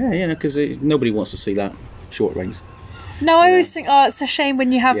 You know, because nobody wants to see that short reigns. No, I always think, it's a shame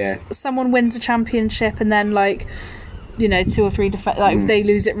when you have someone wins a championship and then 2 or 3 if they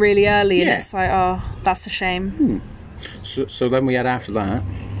lose it really early, and it's like, that's a shame. So then we had, after that,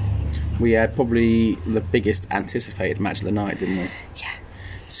 we had probably the biggest anticipated match of the night, didn't we? Yeah.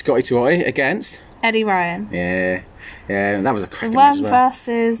 Scotty Tuati against Eddie Ryan. Yeah, that was a cracking match as well.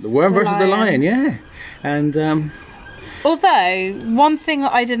 The Worm versus the Lion, yeah. And Although, one thing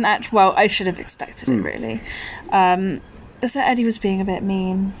that I didn't I should have expected it really, is that Eddie was being a bit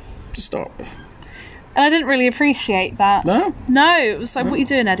mean. To start with. And I didn't really appreciate that. No? No, it was like, what are you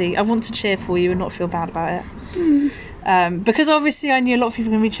doing, Eddie? I want to cheer for you and not feel bad about it. Because obviously I knew a lot of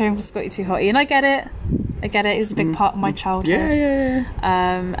people were going to be cheering for Scotty 2 Hotty, and I get it. It was a big part of my childhood. Yeah.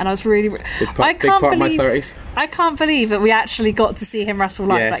 And I was really... Big part of my 30s. I can't believe that we actually got to see him wrestle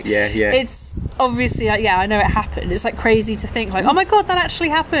live. Yeah. It's obviously, I know it happened. It's like crazy to think, like, oh my God, that actually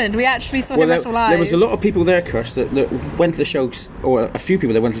happened. We actually saw him wrestle live. There was a lot of people there, Chris, that went to the show, or a few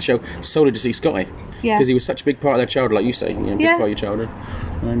people that went to the show solely to see Scotty. Yeah. Because he was such a big part of their childhood, like you say, big part of your childhood.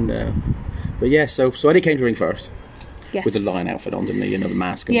 And but yeah, so Eddie came to the ring first. Yes. With the lion outfit on, didn't he? The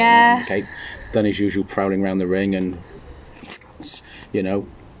mask and the cape. Done his usual prowling around the ring and,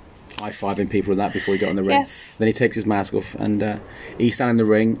 high-fiving people and that before he got on the ring. Yes. Then he takes his mask off and he's standing in the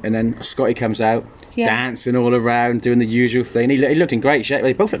ring, and then Scotty comes out, dancing all around, doing the usual thing. He looked in great shape.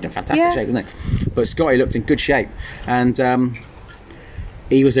 They both looked in fantastic shape, didn't they? But Scotty looked in good shape. And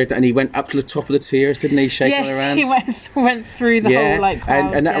he was there, and he went up to the top of the tiers, didn't he? Shaking around. He went through the whole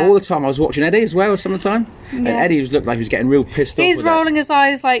crowd. And all the time I was watching Eddie as well. Some of the time, and Eddie looked like he was getting real pissed off. He's rolling his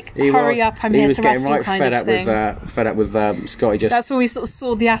eyes like, "Hurry up! I'm here to wrestle." He was getting right fed up with Scotty. That's when we sort of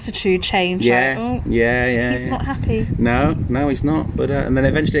saw the attitude change. Yeah. He's not happy. No, he's not. But and then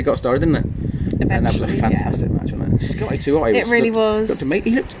eventually it got started, didn't it? And that was a fantastic match, wasn't it? Scotty 2 Hotty. It really was.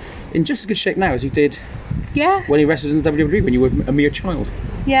 He looked in just as good shape now as he did. Yeah. When he wrestled in WWE when you were a mere child.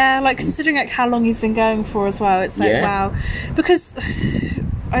 Yeah, like considering like how long he's been going for as well, it's like wow. Because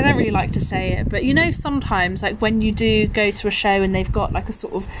I don't really like to say it, but sometimes like when you do go to a show and they've got like a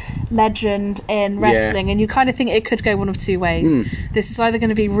sort of legend in wrestling, and you kind of think it could go one of two ways. This is either going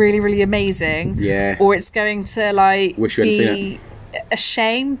to be really, really amazing, or it's going to like be a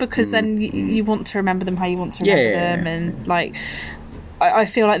shame, because then you want to remember them how you want to remember them, and like I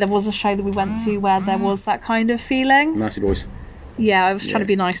feel like there was a show that we went to where there was that kind of feeling. Nasty Boys. Yeah, I was trying to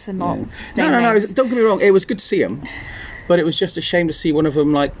be nice and not. No. Don't get me wrong. It was good to see him, but it was just a shame to see one of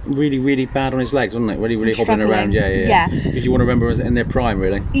them like really, really bad on his legs, wasn't it? Really, really hobbling around. Yeah. Because you want to remember them in their prime,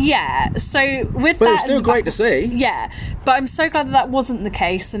 really. Yeah. So but it's still great to see. Yeah, but I'm so glad that wasn't the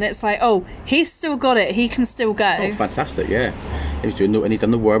case, and it's like, oh, he's still got it. He can still go. Oh, fantastic! Yeah, he was doing, and he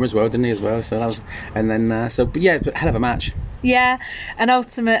done the worm as well, didn't he? As well. So that was, and then but hell of a match. Yeah, and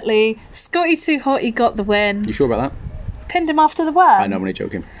ultimately, Scotty 2 Hotty got the win. You sure about that? Pinned him after the worm. I know, I'm only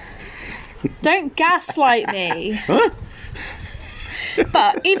joking. Don't gaslight me. Huh?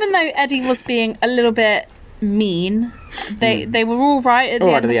 But even though Eddie was being a little bit mean, they were all right at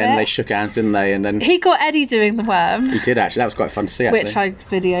the end. They shook hands, didn't they? And then he got Eddie doing the worm. He did actually. That was quite fun to see. Actually. Which I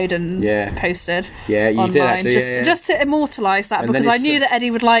videoed and posted. Yeah, you online, did actually. Just to immortalise that, because I knew that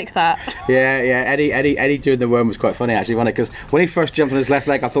Eddie would like that. Yeah. Eddie doing the worm was quite funny actually, wasn't it? Because when he first jumped on his left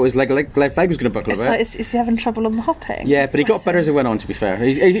leg, I thought his left leg was going to buckle a bit. Like, is he having trouble on the hopping? Yeah, but he got better as it went on. To be fair,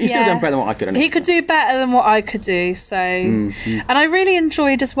 he's still done better than what I could. Anyway. He could do better than what I could do. So, and I really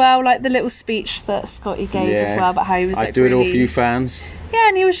enjoyed as well, like the little speech that Scotty gave as well about how he was. I do it all for you fans. Yeah,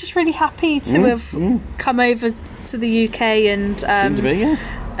 and he was just really happy to have come over to the UK and seemed to be,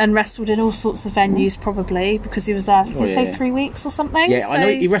 and wrestled in all sorts of venues, probably because he was there. Did you say 3 weeks or something? Yeah, so, I know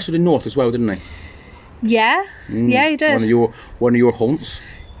he wrestled in North as well, didn't he? Yeah, yeah, he did. One of your haunts.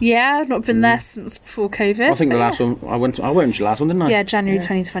 Yeah, I've not been there since before COVID. I think the last one I went to the last one, didn't I? Yeah, January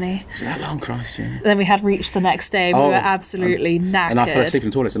 2020. Was that long, Christ? Yeah. Then we had Reach the next day. We were absolutely knackered. And I fell asleep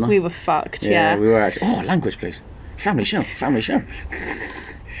in the toilet, didn't I? We were fucked. Yeah, we were actually. Oh, language, please. Family show.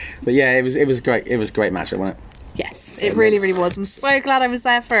 But yeah, it was great. It was a great match, wasn't it? Yes, it really, really was. I'm so glad I was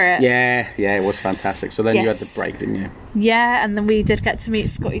there for it. Yeah, it was fantastic. So then you had the break, didn't you? Yeah, and then we did get to meet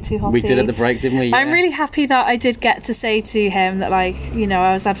Scotty 2 Hotty. We did at the break, didn't we? Yeah. I'm really happy that I did get to say to him that, like,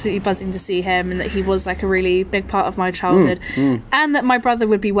 I was absolutely buzzing to see him, and that he was like a really big part of my childhood, and that my brother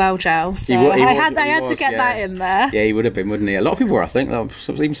would be well, Joe. So I had to get that in there. Yeah, he would have been, wouldn't he? A lot of people were, I think.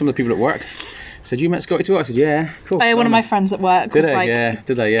 Even some of the people at work. Said, you met Scotty 2 Hotty? I said, yeah, cool. One of my friends at work was like,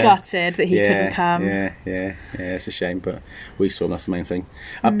 did they? Gutted that he couldn't come. Yeah, it's a shame, but we saw him, that's the main thing.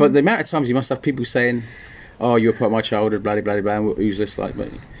 But the amount of times you must have people saying, oh, you were part of my childhood, blah, blah, blah, blah, who's this like?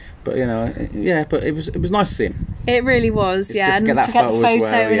 But but it was nice to see him. It really was, and to get the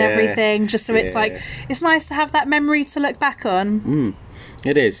photo and everything, just so it's like, it's nice to have that memory to look back on.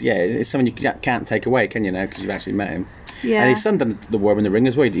 It is, it's something you can't take away, can you, now, because you've actually met him. Yeah. And his son done the worm in the ring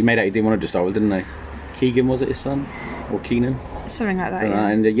as well. He made out he didn't want to start with, didn't he? Keegan, was it his son? Or Keenan? Something like that,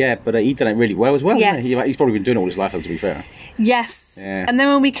 And but he done it really well as well, yes. He's probably been doing it all his life, to be fair. Yes. Yeah. And then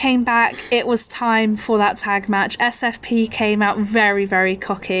when we came back, it was time for that tag match. SFP came out very, very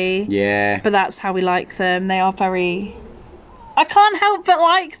cocky. Yeah. But that's how we like them. They are very I can't help but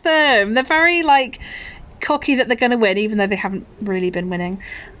like them. They're very like cocky that they're going to win, even though they haven't really been winning.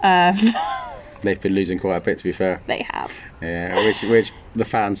 They've been losing quite a bit, to be fair. They have. Yeah, which the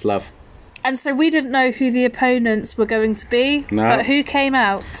fans love. And so we didn't know who the opponents were going to be, but who came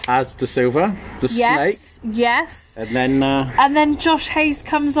out? As De Silva, the Snake. Yes. And then Josh Hayes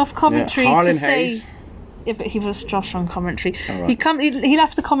comes off commentary Harlan to say... Hayes. Yeah, but he was Josh on commentary. Oh, right. He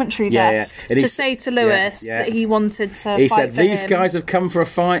left the commentary desk to say to Lewis that he wanted to He fight said, for these him. guys have come for a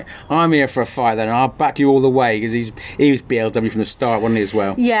fight. I'm here for a fight, then I'll back you all the way, because he was BLW from the start, wasn't he, as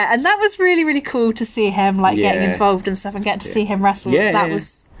well? Yeah, and that was really, really cool to see him getting involved and stuff and get to see him wrestle. That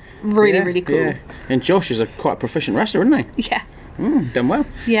was really cool. Yeah. And Josh is quite a proficient wrestler, isn't he? Yeah. Done well.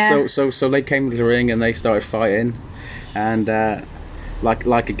 Yeah. So they came to the ring and they started fighting, and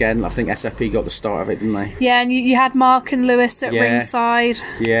like again, I think SFP got the start of it, didn't they? Yeah, and you had Mark and Lewis at ringside.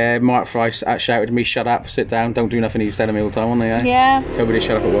 Yeah, Mark Fry shouted to me, "Shut up, sit down, don't do nothing." He was telling me all the time, wasn't he? Yeah. Told me to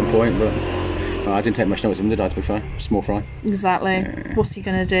shut up at one point, but I didn't take much notice of him, did I? To be fair, small fry. Exactly. Yeah. What's he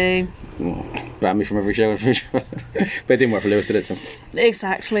gonna do? Ban me from every show. But it didn't work for Lewis, did it? So.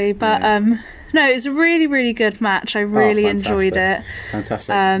 Exactly, but no, it was a really, really good match. I really enjoyed it.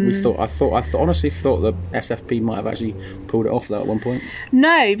 Fantastic. I honestly thought that SFP might have actually pulled it off though at one point.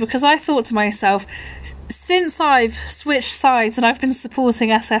 No, because I thought to myself, since I've switched sides and I've been supporting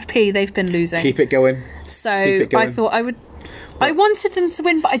SFP, they've been losing. Keep it going. So I thought I would. I wanted them to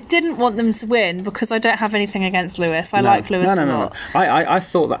win, but I didn't want them to win because I don't have anything against Lewis. I like Lewis a lot. I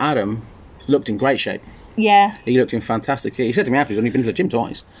thought that Adam looked in great shape. Yeah. He looked in fantastic. He said to me after he's only been to the gym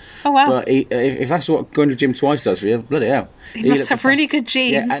twice. Oh, wow. But if that's what going to the gym twice does for you, bloody hell. He must have really good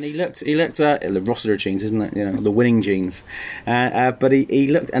genes. Yeah, and he looked the Rossiter genes, isn't it? You know, the winning genes. But he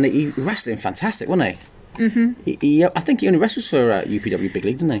looked, and he wrestled in fantastic, wasn't he? Mm-hmm. I think he only wrestles for UPW Big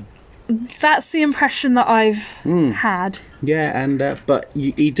League, didn't he? That's the impression that I've had. Yeah, and but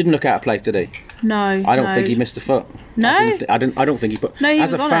he didn't look out of place, did he? No. I don't think he missed a foot. No. I don't think he put. No, he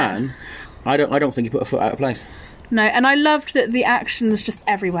as was a on fan. It. I don't think he put a foot out of place. No, and I loved that the action was just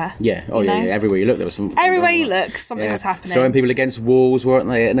everywhere. Yeah, everywhere you look there was something. Everywhere you look, something was happening. Throwing people against walls, weren't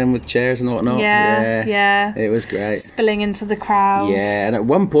they? Hitting them with chairs and whatnot. Yeah. It was great. Spilling into the crowd. Yeah, and at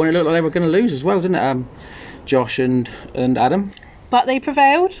one point it looked like they were going to lose as well, didn't it? Josh and Adam. But they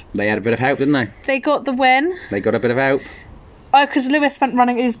prevailed. They had a bit of help, didn't they? They got the win. They got a bit of help. Oh, because Lewis went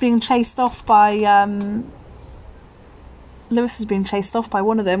running. He was being chased off by. Lewis was being chased off by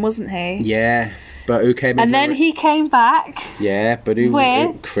one of them, wasn't he? Yeah, but who came in? And then he came back. Yeah, but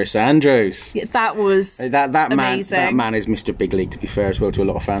who? Chris Andrews. Yeah, that was that amazing. man. That man is Mr. Big League, to be fair, as well to a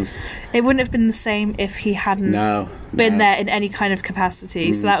lot of fans. It wouldn't have been the same if he hadn't been there in any kind of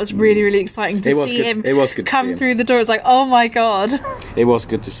capacity. So that was really, really exciting to see him. It was good to come see him. through the door. It's like, oh my god. It was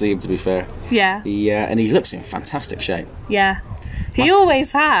good to see him, to be fair. Yeah. And he looks in fantastic shape. Yeah. He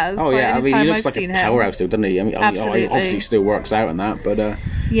always has. Oh yeah, I mean he looks like a powerhouse still, doesn't he? I mean, Absolutely. He obviously still works out and that, but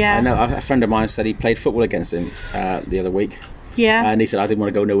I know a friend of mine said he played football against him the other week. Yeah. And he said I didn't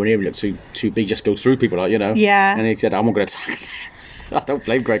want to go nowhere near him. He looked too big, just go through people, like, you know. Yeah. And he said I'm not going to. I don't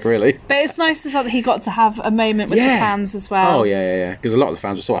blame Greg really. But it's nice as well that he got to have a moment with the fans as well. Oh yeah. Because a lot of the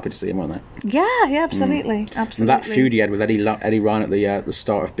fans were so happy to see him, weren't they? Yeah, absolutely, absolutely. And that feud he had with Eddie Ryan at the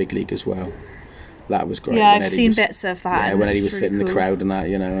start of Big League as well. That was great. Yeah, I've seen bits of that. Yeah, when Eddie was sitting in the crowd and that,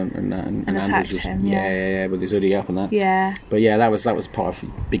 you know, and attacked Andrews was, him. with his hoodie up and that. Yeah. But yeah, that was part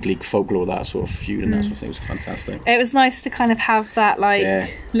of Big League folklore, that sort of feud and that sort of thing. It was fantastic. It was nice to kind of have that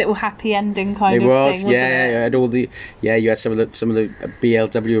little happy ending kind of thing. Wasn't it? Had all the you had some of the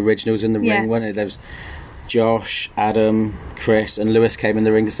BLW originals in the ring, weren't it? There was Josh, Adam, Chris, and Lewis came in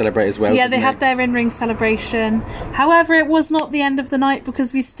the ring to celebrate as well. Yeah, they had their in-ring celebration. However, it was not the end of the night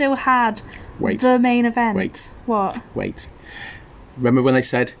because we still had the main event. Wait. Remember when they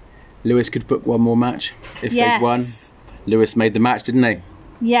said Lewis could book one more match if they'd won? Lewis made the match, didn't he?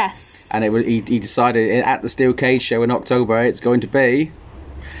 Yes. And he decided at the Steel Cage show in October it's going to be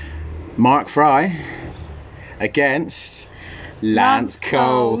Mark Fry against Lance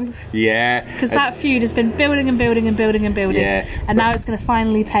Cole. Yeah. Because that feud has been building and building and building and building. Yeah. And now it's going to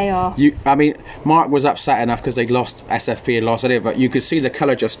finally pay off. I mean, Mark was upset enough because they'd lost, SFP had lost it, but you could see the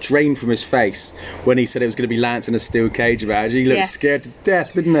colour just drain from his face when he said it was going to be Lance in a steel cage match. He looked scared to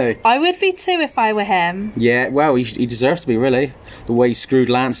death, didn't he? I would be too if I were him. Yeah, well, he deserves to be, really. The way he screwed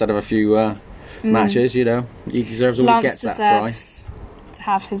Lance out of a few matches, you know. He deserves all he gets, that Fry. To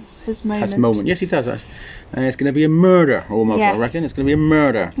have his moment. His moment. Yes, he does, actually. And it's going to be a murder, almost, I reckon. It's going to be a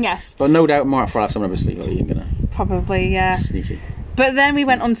murder. Yes. But no doubt Mark Fry will have someone up his sleeve. He ain't going to... Probably, yeah. Sneaky. But then we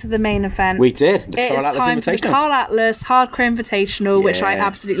went on to the main event. We did. The It Carl is Atlas time for the Invitational. Carl Atlas Hardcore Invitational, which I Yeah.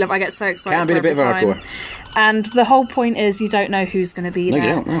 absolutely love. I get so excited. Can be for a bit of every hardcore. time. And the whole point is you don't know who's going to be No, there.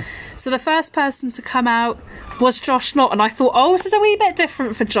 you don't. No. So the first person to come out was Josh Knott, and I thought, oh, this is a wee bit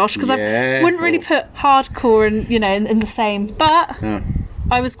different for Josh because Yeah. I wouldn't really put hardcore and in the same, but No.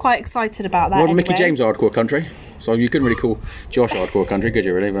 I was quite excited about that. Well, anyway. Mickey James hardcore country. So you couldn't really call Josh hardcore country, could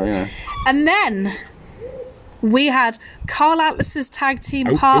you? Really? But And then we had Carl Atlas's tag team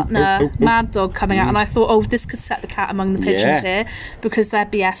partner, Mad Dog, coming out, and I thought, oh, this could set the cat among the pigeons Yeah. here because they're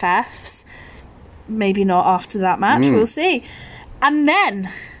BFFs. Maybe not after that match, we'll see. And then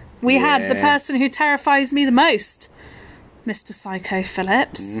we had the Yeah. person who terrifies me the most, Mr. Psycho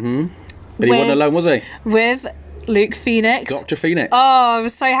Phillips, But he wasn't alone, was he? with Luke Phoenix. Dr. Phoenix. Oh, I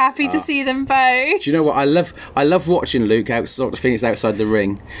was so happy to see them both. Do you know what I love? I love watching Luke Dr. Phoenix outside the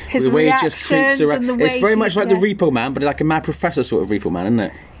ring. His the way he reactions just creeps around. and the way It's very he- much like the Repo Man, but like a Mad Professor sort of Repo Man, isn't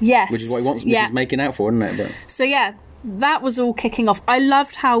it? Yes. Which is what he wants. Which Yeah. he's making out for, isn't it? But So yeah, that was all kicking off. I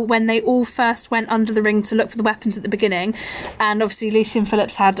loved how when they all first went under the ring to look for the weapons at the beginning, and obviously Lucien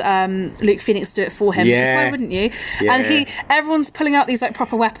Phillips had Luke Phoenix do it for him. Because Yeah. why wouldn't you? Yeah. And everyone's pulling out these like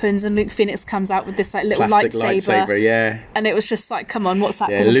proper weapons, and Luke Phoenix comes out with this like little plastic lightsaber. lightsaber, yeah. And it was just like, come on, what's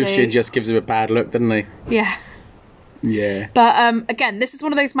that Yeah, gonna Lucian do? just gives him a bad look, doesn't he? Yeah. Yeah. But again, this is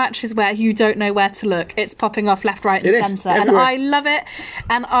one of those matches where you don't know where to look. It's popping off left, right, and It is, centre, and everywhere. I love it.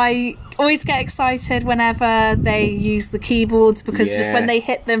 And I always get excited whenever they use the keyboards because just Yeah. when they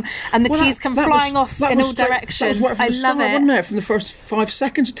hit them and the Well, keys come flying off in all directions. That was right from I the love start, it. wasn't it? From the first 5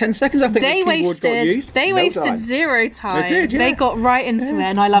 seconds, 10 seconds, I think They the keyboard got used. They No wasted time. zero time. They did, yeah. They got right into it,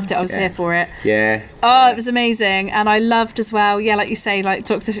 and I loved it. I was here for it. Yeah. Oh, it was amazing, and I loved as well. Yeah, like you say, like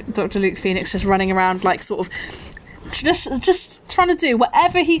Dr. Luke Phoenix just running around, like sort of just trying to do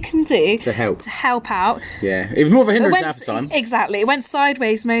whatever he can do To help. out. Yeah. It was more of a hindrance half the time. Exactly, it went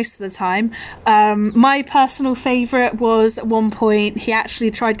sideways most of the time. My personal favourite was at one point he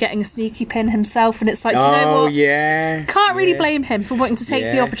actually tried getting a sneaky pin himself, and it's like, do you know Oh, what? yeah. Can't really Yeah. blame him for wanting to take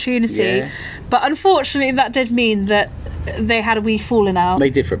the Yeah. opportunity, Yeah. but unfortunately that did mean that they had a wee falling out. They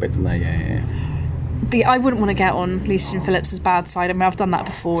did for a bit, didn't they? Yeah. But I wouldn't want to get on Lucien Phillips' bad side. I mean, I've done that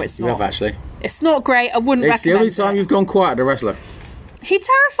before. You have actually. It's not great. I wouldn't It's the recommend only time it. you've gone quiet at a wrestler. He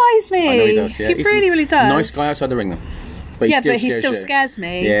terrifies me. I know he does, yeah. He He's really, a really does. Nice guy outside the ring, though. But Yeah, but he scares still you. scares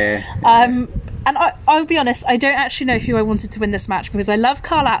me. Yeah. And I'll be honest, I don't actually know who I wanted to win this match because I love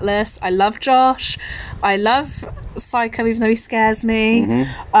Carl Atlas, I love Josh, I love Psycho, even though he scares me.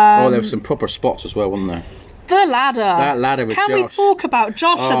 Oh, there were some proper spots as well, wasn't there? The ladder. That ladder with Can we Josh. talk about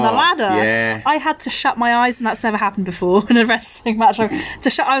Josh and the Oh, ladder? yeah. I had to shut my eyes, and that's never happened before in a wrestling match. I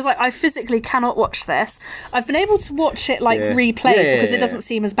was like, I physically cannot watch this. I've been able to watch it like Yeah. replay Yeah, because yeah, it doesn't yeah.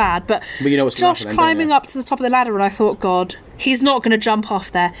 seem as bad. But you know what's gonna Josh happen then, climbing don't you? up to the top of the ladder, and I thought, God, he's not going to jump off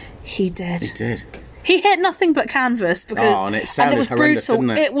there. He did. He did. He hit nothing but canvas because Oh, and it sounded was horrendous, brutal.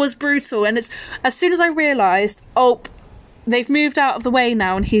 didn't it? It was brutal, and it's as soon as I realised, oh, they've moved out of the way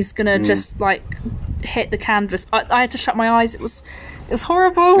now, and he's gonna Mm. just like hit the canvas. I had to shut my eyes. It was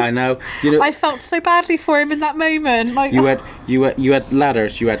horrible. I know. You know, I felt so badly for him in that moment. Like you had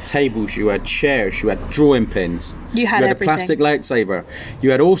ladders, you had tables, you had chairs, you had drawing pins. You had a everything. plastic lightsaber.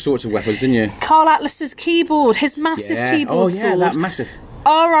 You had all sorts of weapons, didn't you? Carl Atlas's keyboard, his massive keyboard Oh yeah, sword. that massive.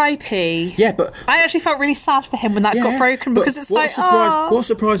 R.I.P. Yeah, but I actually felt really sad for him when that got broken but because it's what like, surprised, oh. what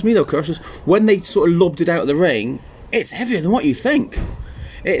surprised me though, Kirst, was when they sort of lobbed it out of the ring. It's heavier than what you think.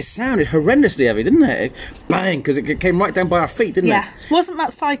 It sounded horrendously heavy, didn't it? Bang, because it came right down by our feet, didn't Yeah, it? wasn't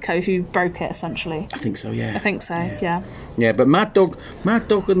that Psycho who broke it essentially? I think so. Yeah. I think so. Yeah. Yeah, but Mad Dog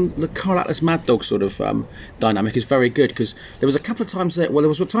and the Carl Atlas Mad Dog sort of dynamic is very good because there was a couple of times there. Well, there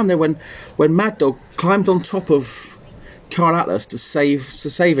was a time there when Mad Dog climbed on top of Carl Atlas to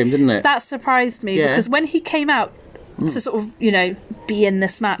save him, didn't it? That surprised me Yeah. because when he came out to sort of, be in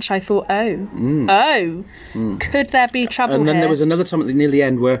this match, I thought, could there be trouble And then here? there was another time near the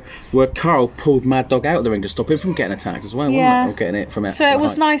end where Carl pulled Mad Dog out of the ring to stop him from getting attacked as well, Yeah. wasn't it? Or getting it from out. So it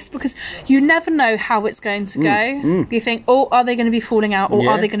was nice because you never know how it's going to go. You think, oh, are they going to be falling out or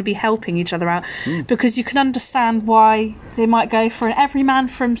Yeah. are they going to be helping each other out? Because you can understand why they might go for an every man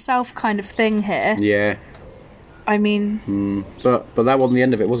for himself kind of thing here. Yeah, I mean, but that wasn't the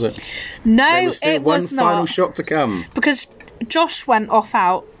end of it, was it? no, There was still it one was final not. shock to come. Because Josh went off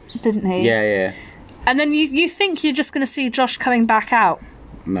out, didn't he? Yeah. And then you think you're just going to see Josh coming back out.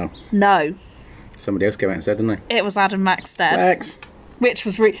 No, No. somebody else came out and said, didn't they? It was Adam Maxted, X. which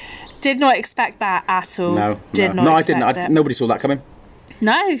was did not expect that at all. No, did no, not. no, I expect didn't. it. Nobody saw that coming.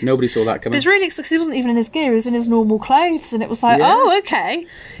 No. Nobody saw that It coming. was really exciting 'cause he wasn't even in his gear, he was in his normal clothes, and it was like, Yeah. oh, okay.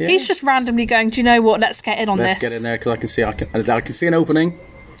 Yeah. He's just randomly going, do you know what, let's get in on Let's this. get in there because I can see an opening.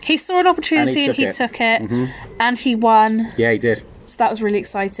 He saw an opportunity and he took it, and he won. Yeah, he did. So that was really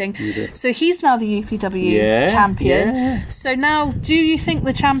exciting. did. So he's now the UPW Yeah, champion. yeah. So now, do you think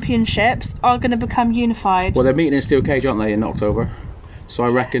the championships are going to become unified? Well, they're meeting in Steel Cage, aren't they, in October? So I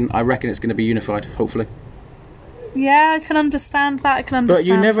reckon it's going to be unified, hopefully. Yeah, I can understand that. I can understand But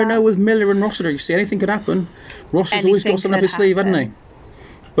you never that. know with Miller and Rossiter. You see, anything could happen. Rossiter's always Anything got something up could his sleeve, hasn't he? happen.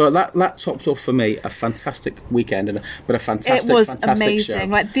 But that tops off for me a fantastic weekend, but a fantastic, It was fantastic amazing. show.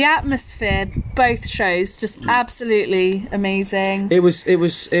 Like the atmosphere, both shows, just absolutely amazing. It was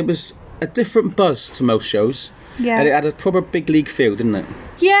a different buzz to most shows. Yeah. And it had a proper big league feel, didn't it?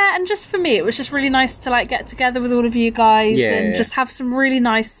 Yeah, and just for me, it was just really nice to like get together with all of you guys Yeah, and yeah. just have some really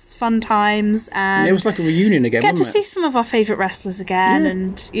nice, fun times. And It was like a reunion again, get to wasn't see it? some of our favourite wrestlers again. Yeah.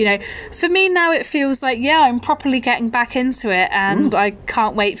 And you know, for me now, it feels like I'm properly getting back into it, and I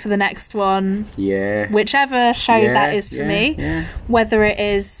can't wait for the next one, Yeah. whichever show Yeah, that is for yeah, me. yeah. Whether it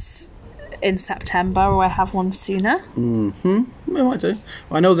is in September or I have one sooner. We might do.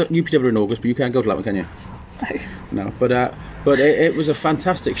 I know that UPW in August, but you can't go to that one, can you? No. But it was a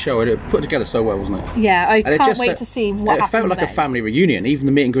fantastic show, and it put together so well, wasn't it? Yeah, I And it can't just wait to see what it happens felt like next. a family reunion. Even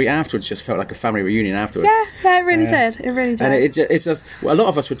the meet and greet afterwards just felt like a family reunion afterwards. Yeah, it really did. It really did. And it's just well, a lot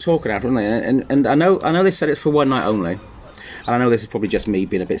of us were talking after, weren't they? And I know they said it's for one night only, and I know this is probably just me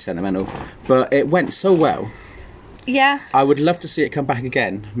being a bit sentimental, but it went so well. yeah, I would love to see it come back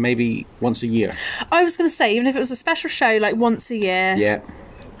again, maybe once a year. I was going to say, even if it was a special show like once a year, Yeah,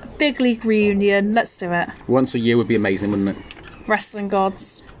 big league reunion, let's do it. once a year would be amazing, wouldn't it? Wrestling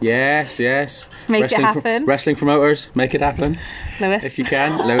gods, Yes. Make it wrestling happen. Wrestling promoters, make it happen Lewis. if you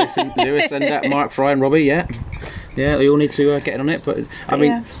can. Lewis and Mark Fry and Robbie. Yeah, they all need to get in on it. But I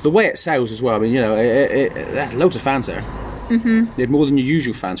mean, yeah. the way it sells as well. I mean, you know, it there's loads of fans there. Mm-hmm. They had more than your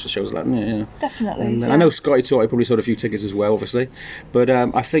usual fans for shows like that. You know. Definitely. And yeah. I know Scotty Torrey probably sold a few tickets as well, obviously. But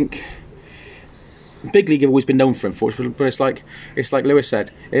I think Big League have always been known for imports. But it's like Lewis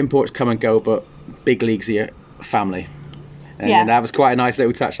said, imports come and go, but Big League's here, family. And Yeah. that was quite a nice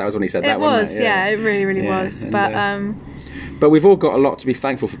little touch. That was when he said that, It wasn't was, it? yeah, it really, really Yeah, was. and, But But we've all got a lot to be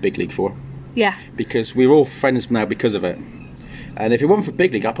thankful for Big League for, yeah, because we're all friends now because of it. And if it wasn't for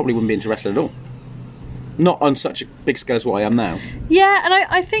Big League, I probably wouldn't be into wrestling at all. Not on such a big scale as what I am now. yeah, and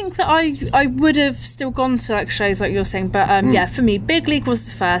I think that I would have still gone to like shows like you're saying, but yeah, for me, Big League was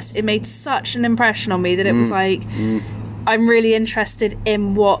the first. It made such an impression on me that it was like. I'm really interested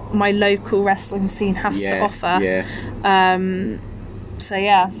in what my local wrestling scene has to offer. Yeah. So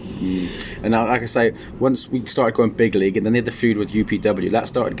yeah, And now, like I say, once we started going Big League, and then they had the feud with UPW, that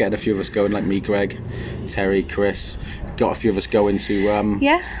started getting a few of us going, like me, Greg, Terry, Chris. Got a few of us going to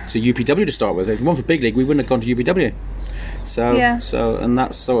to UPW to start with. If we went for Big League, we wouldn't have gone to UPW. So and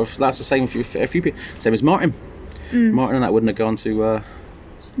that's the same for a few people. Same as Martin. Martin and that wouldn't have gone to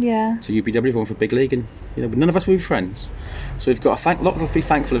UPW if we went for Big League, and you know, but none of us would be friends. So we've got a lot to be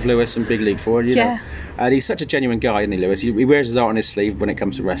thankful of Lewis and Big League for. You know, and he's such a genuine guy, isn't he, Lewis? He wears his heart on his sleeve when it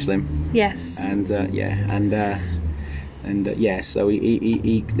comes to wrestling. yes, And so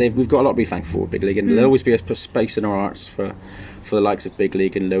we've got a lot to be thankful for with Big League, and there'll always be a space in our hearts for the likes of Big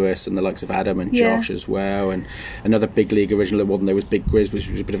League and Lewis, and the likes of Adam and Josh as well, and another Big League original that wasn't there was Big Grizz, which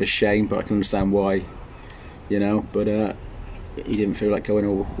was a bit of a shame, but I can understand why, you know. But he didn't feel like going,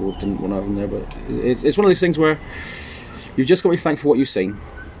 or didn't want to have him there. But it's one of those things where you've just got to be thankful for what you've seen,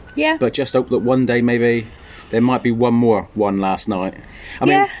 but just hope that one day maybe there might be one last night. I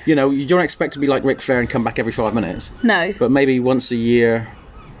mean, you know, you don't expect to be like Ric Flair and come back every 5 minutes. no, But maybe once a year,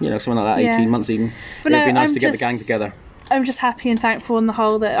 you know, something like that, 18 months even. But It'd be nice I'm to get the just- gang together. I'm just happy and thankful on the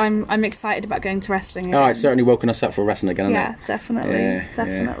whole that I'm excited about going to wrestling again. Oh, it's certainly woken us up for wrestling again, hasn't Yeah,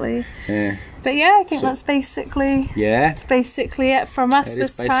 definitely. it? Yeah. But yeah, I think that's basically it from us It this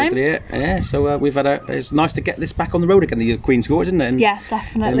is basically it. Yeah, so we've had it's nice to get this back on the road again, the Queen's Court, isn't it? And, Yeah,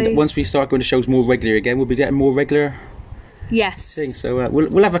 definitely. And once we start going to shows more regularly again, we'll be getting more regular Yes. things. So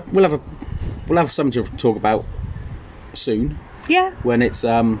we'll have something to talk about soon Yeah. when it's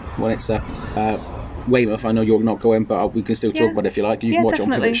Weymouth. I know you're not going, but we can still talk about it if you like. You can watch it on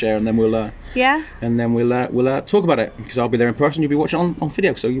definitely. Pivot Share, and then we'll talk about it, because I'll be there in person. You'll be watching it on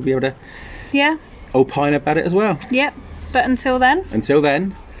video, so you'll be able to Yeah. opine about it as well. Yep. But until then. Until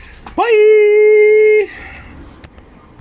then, bye.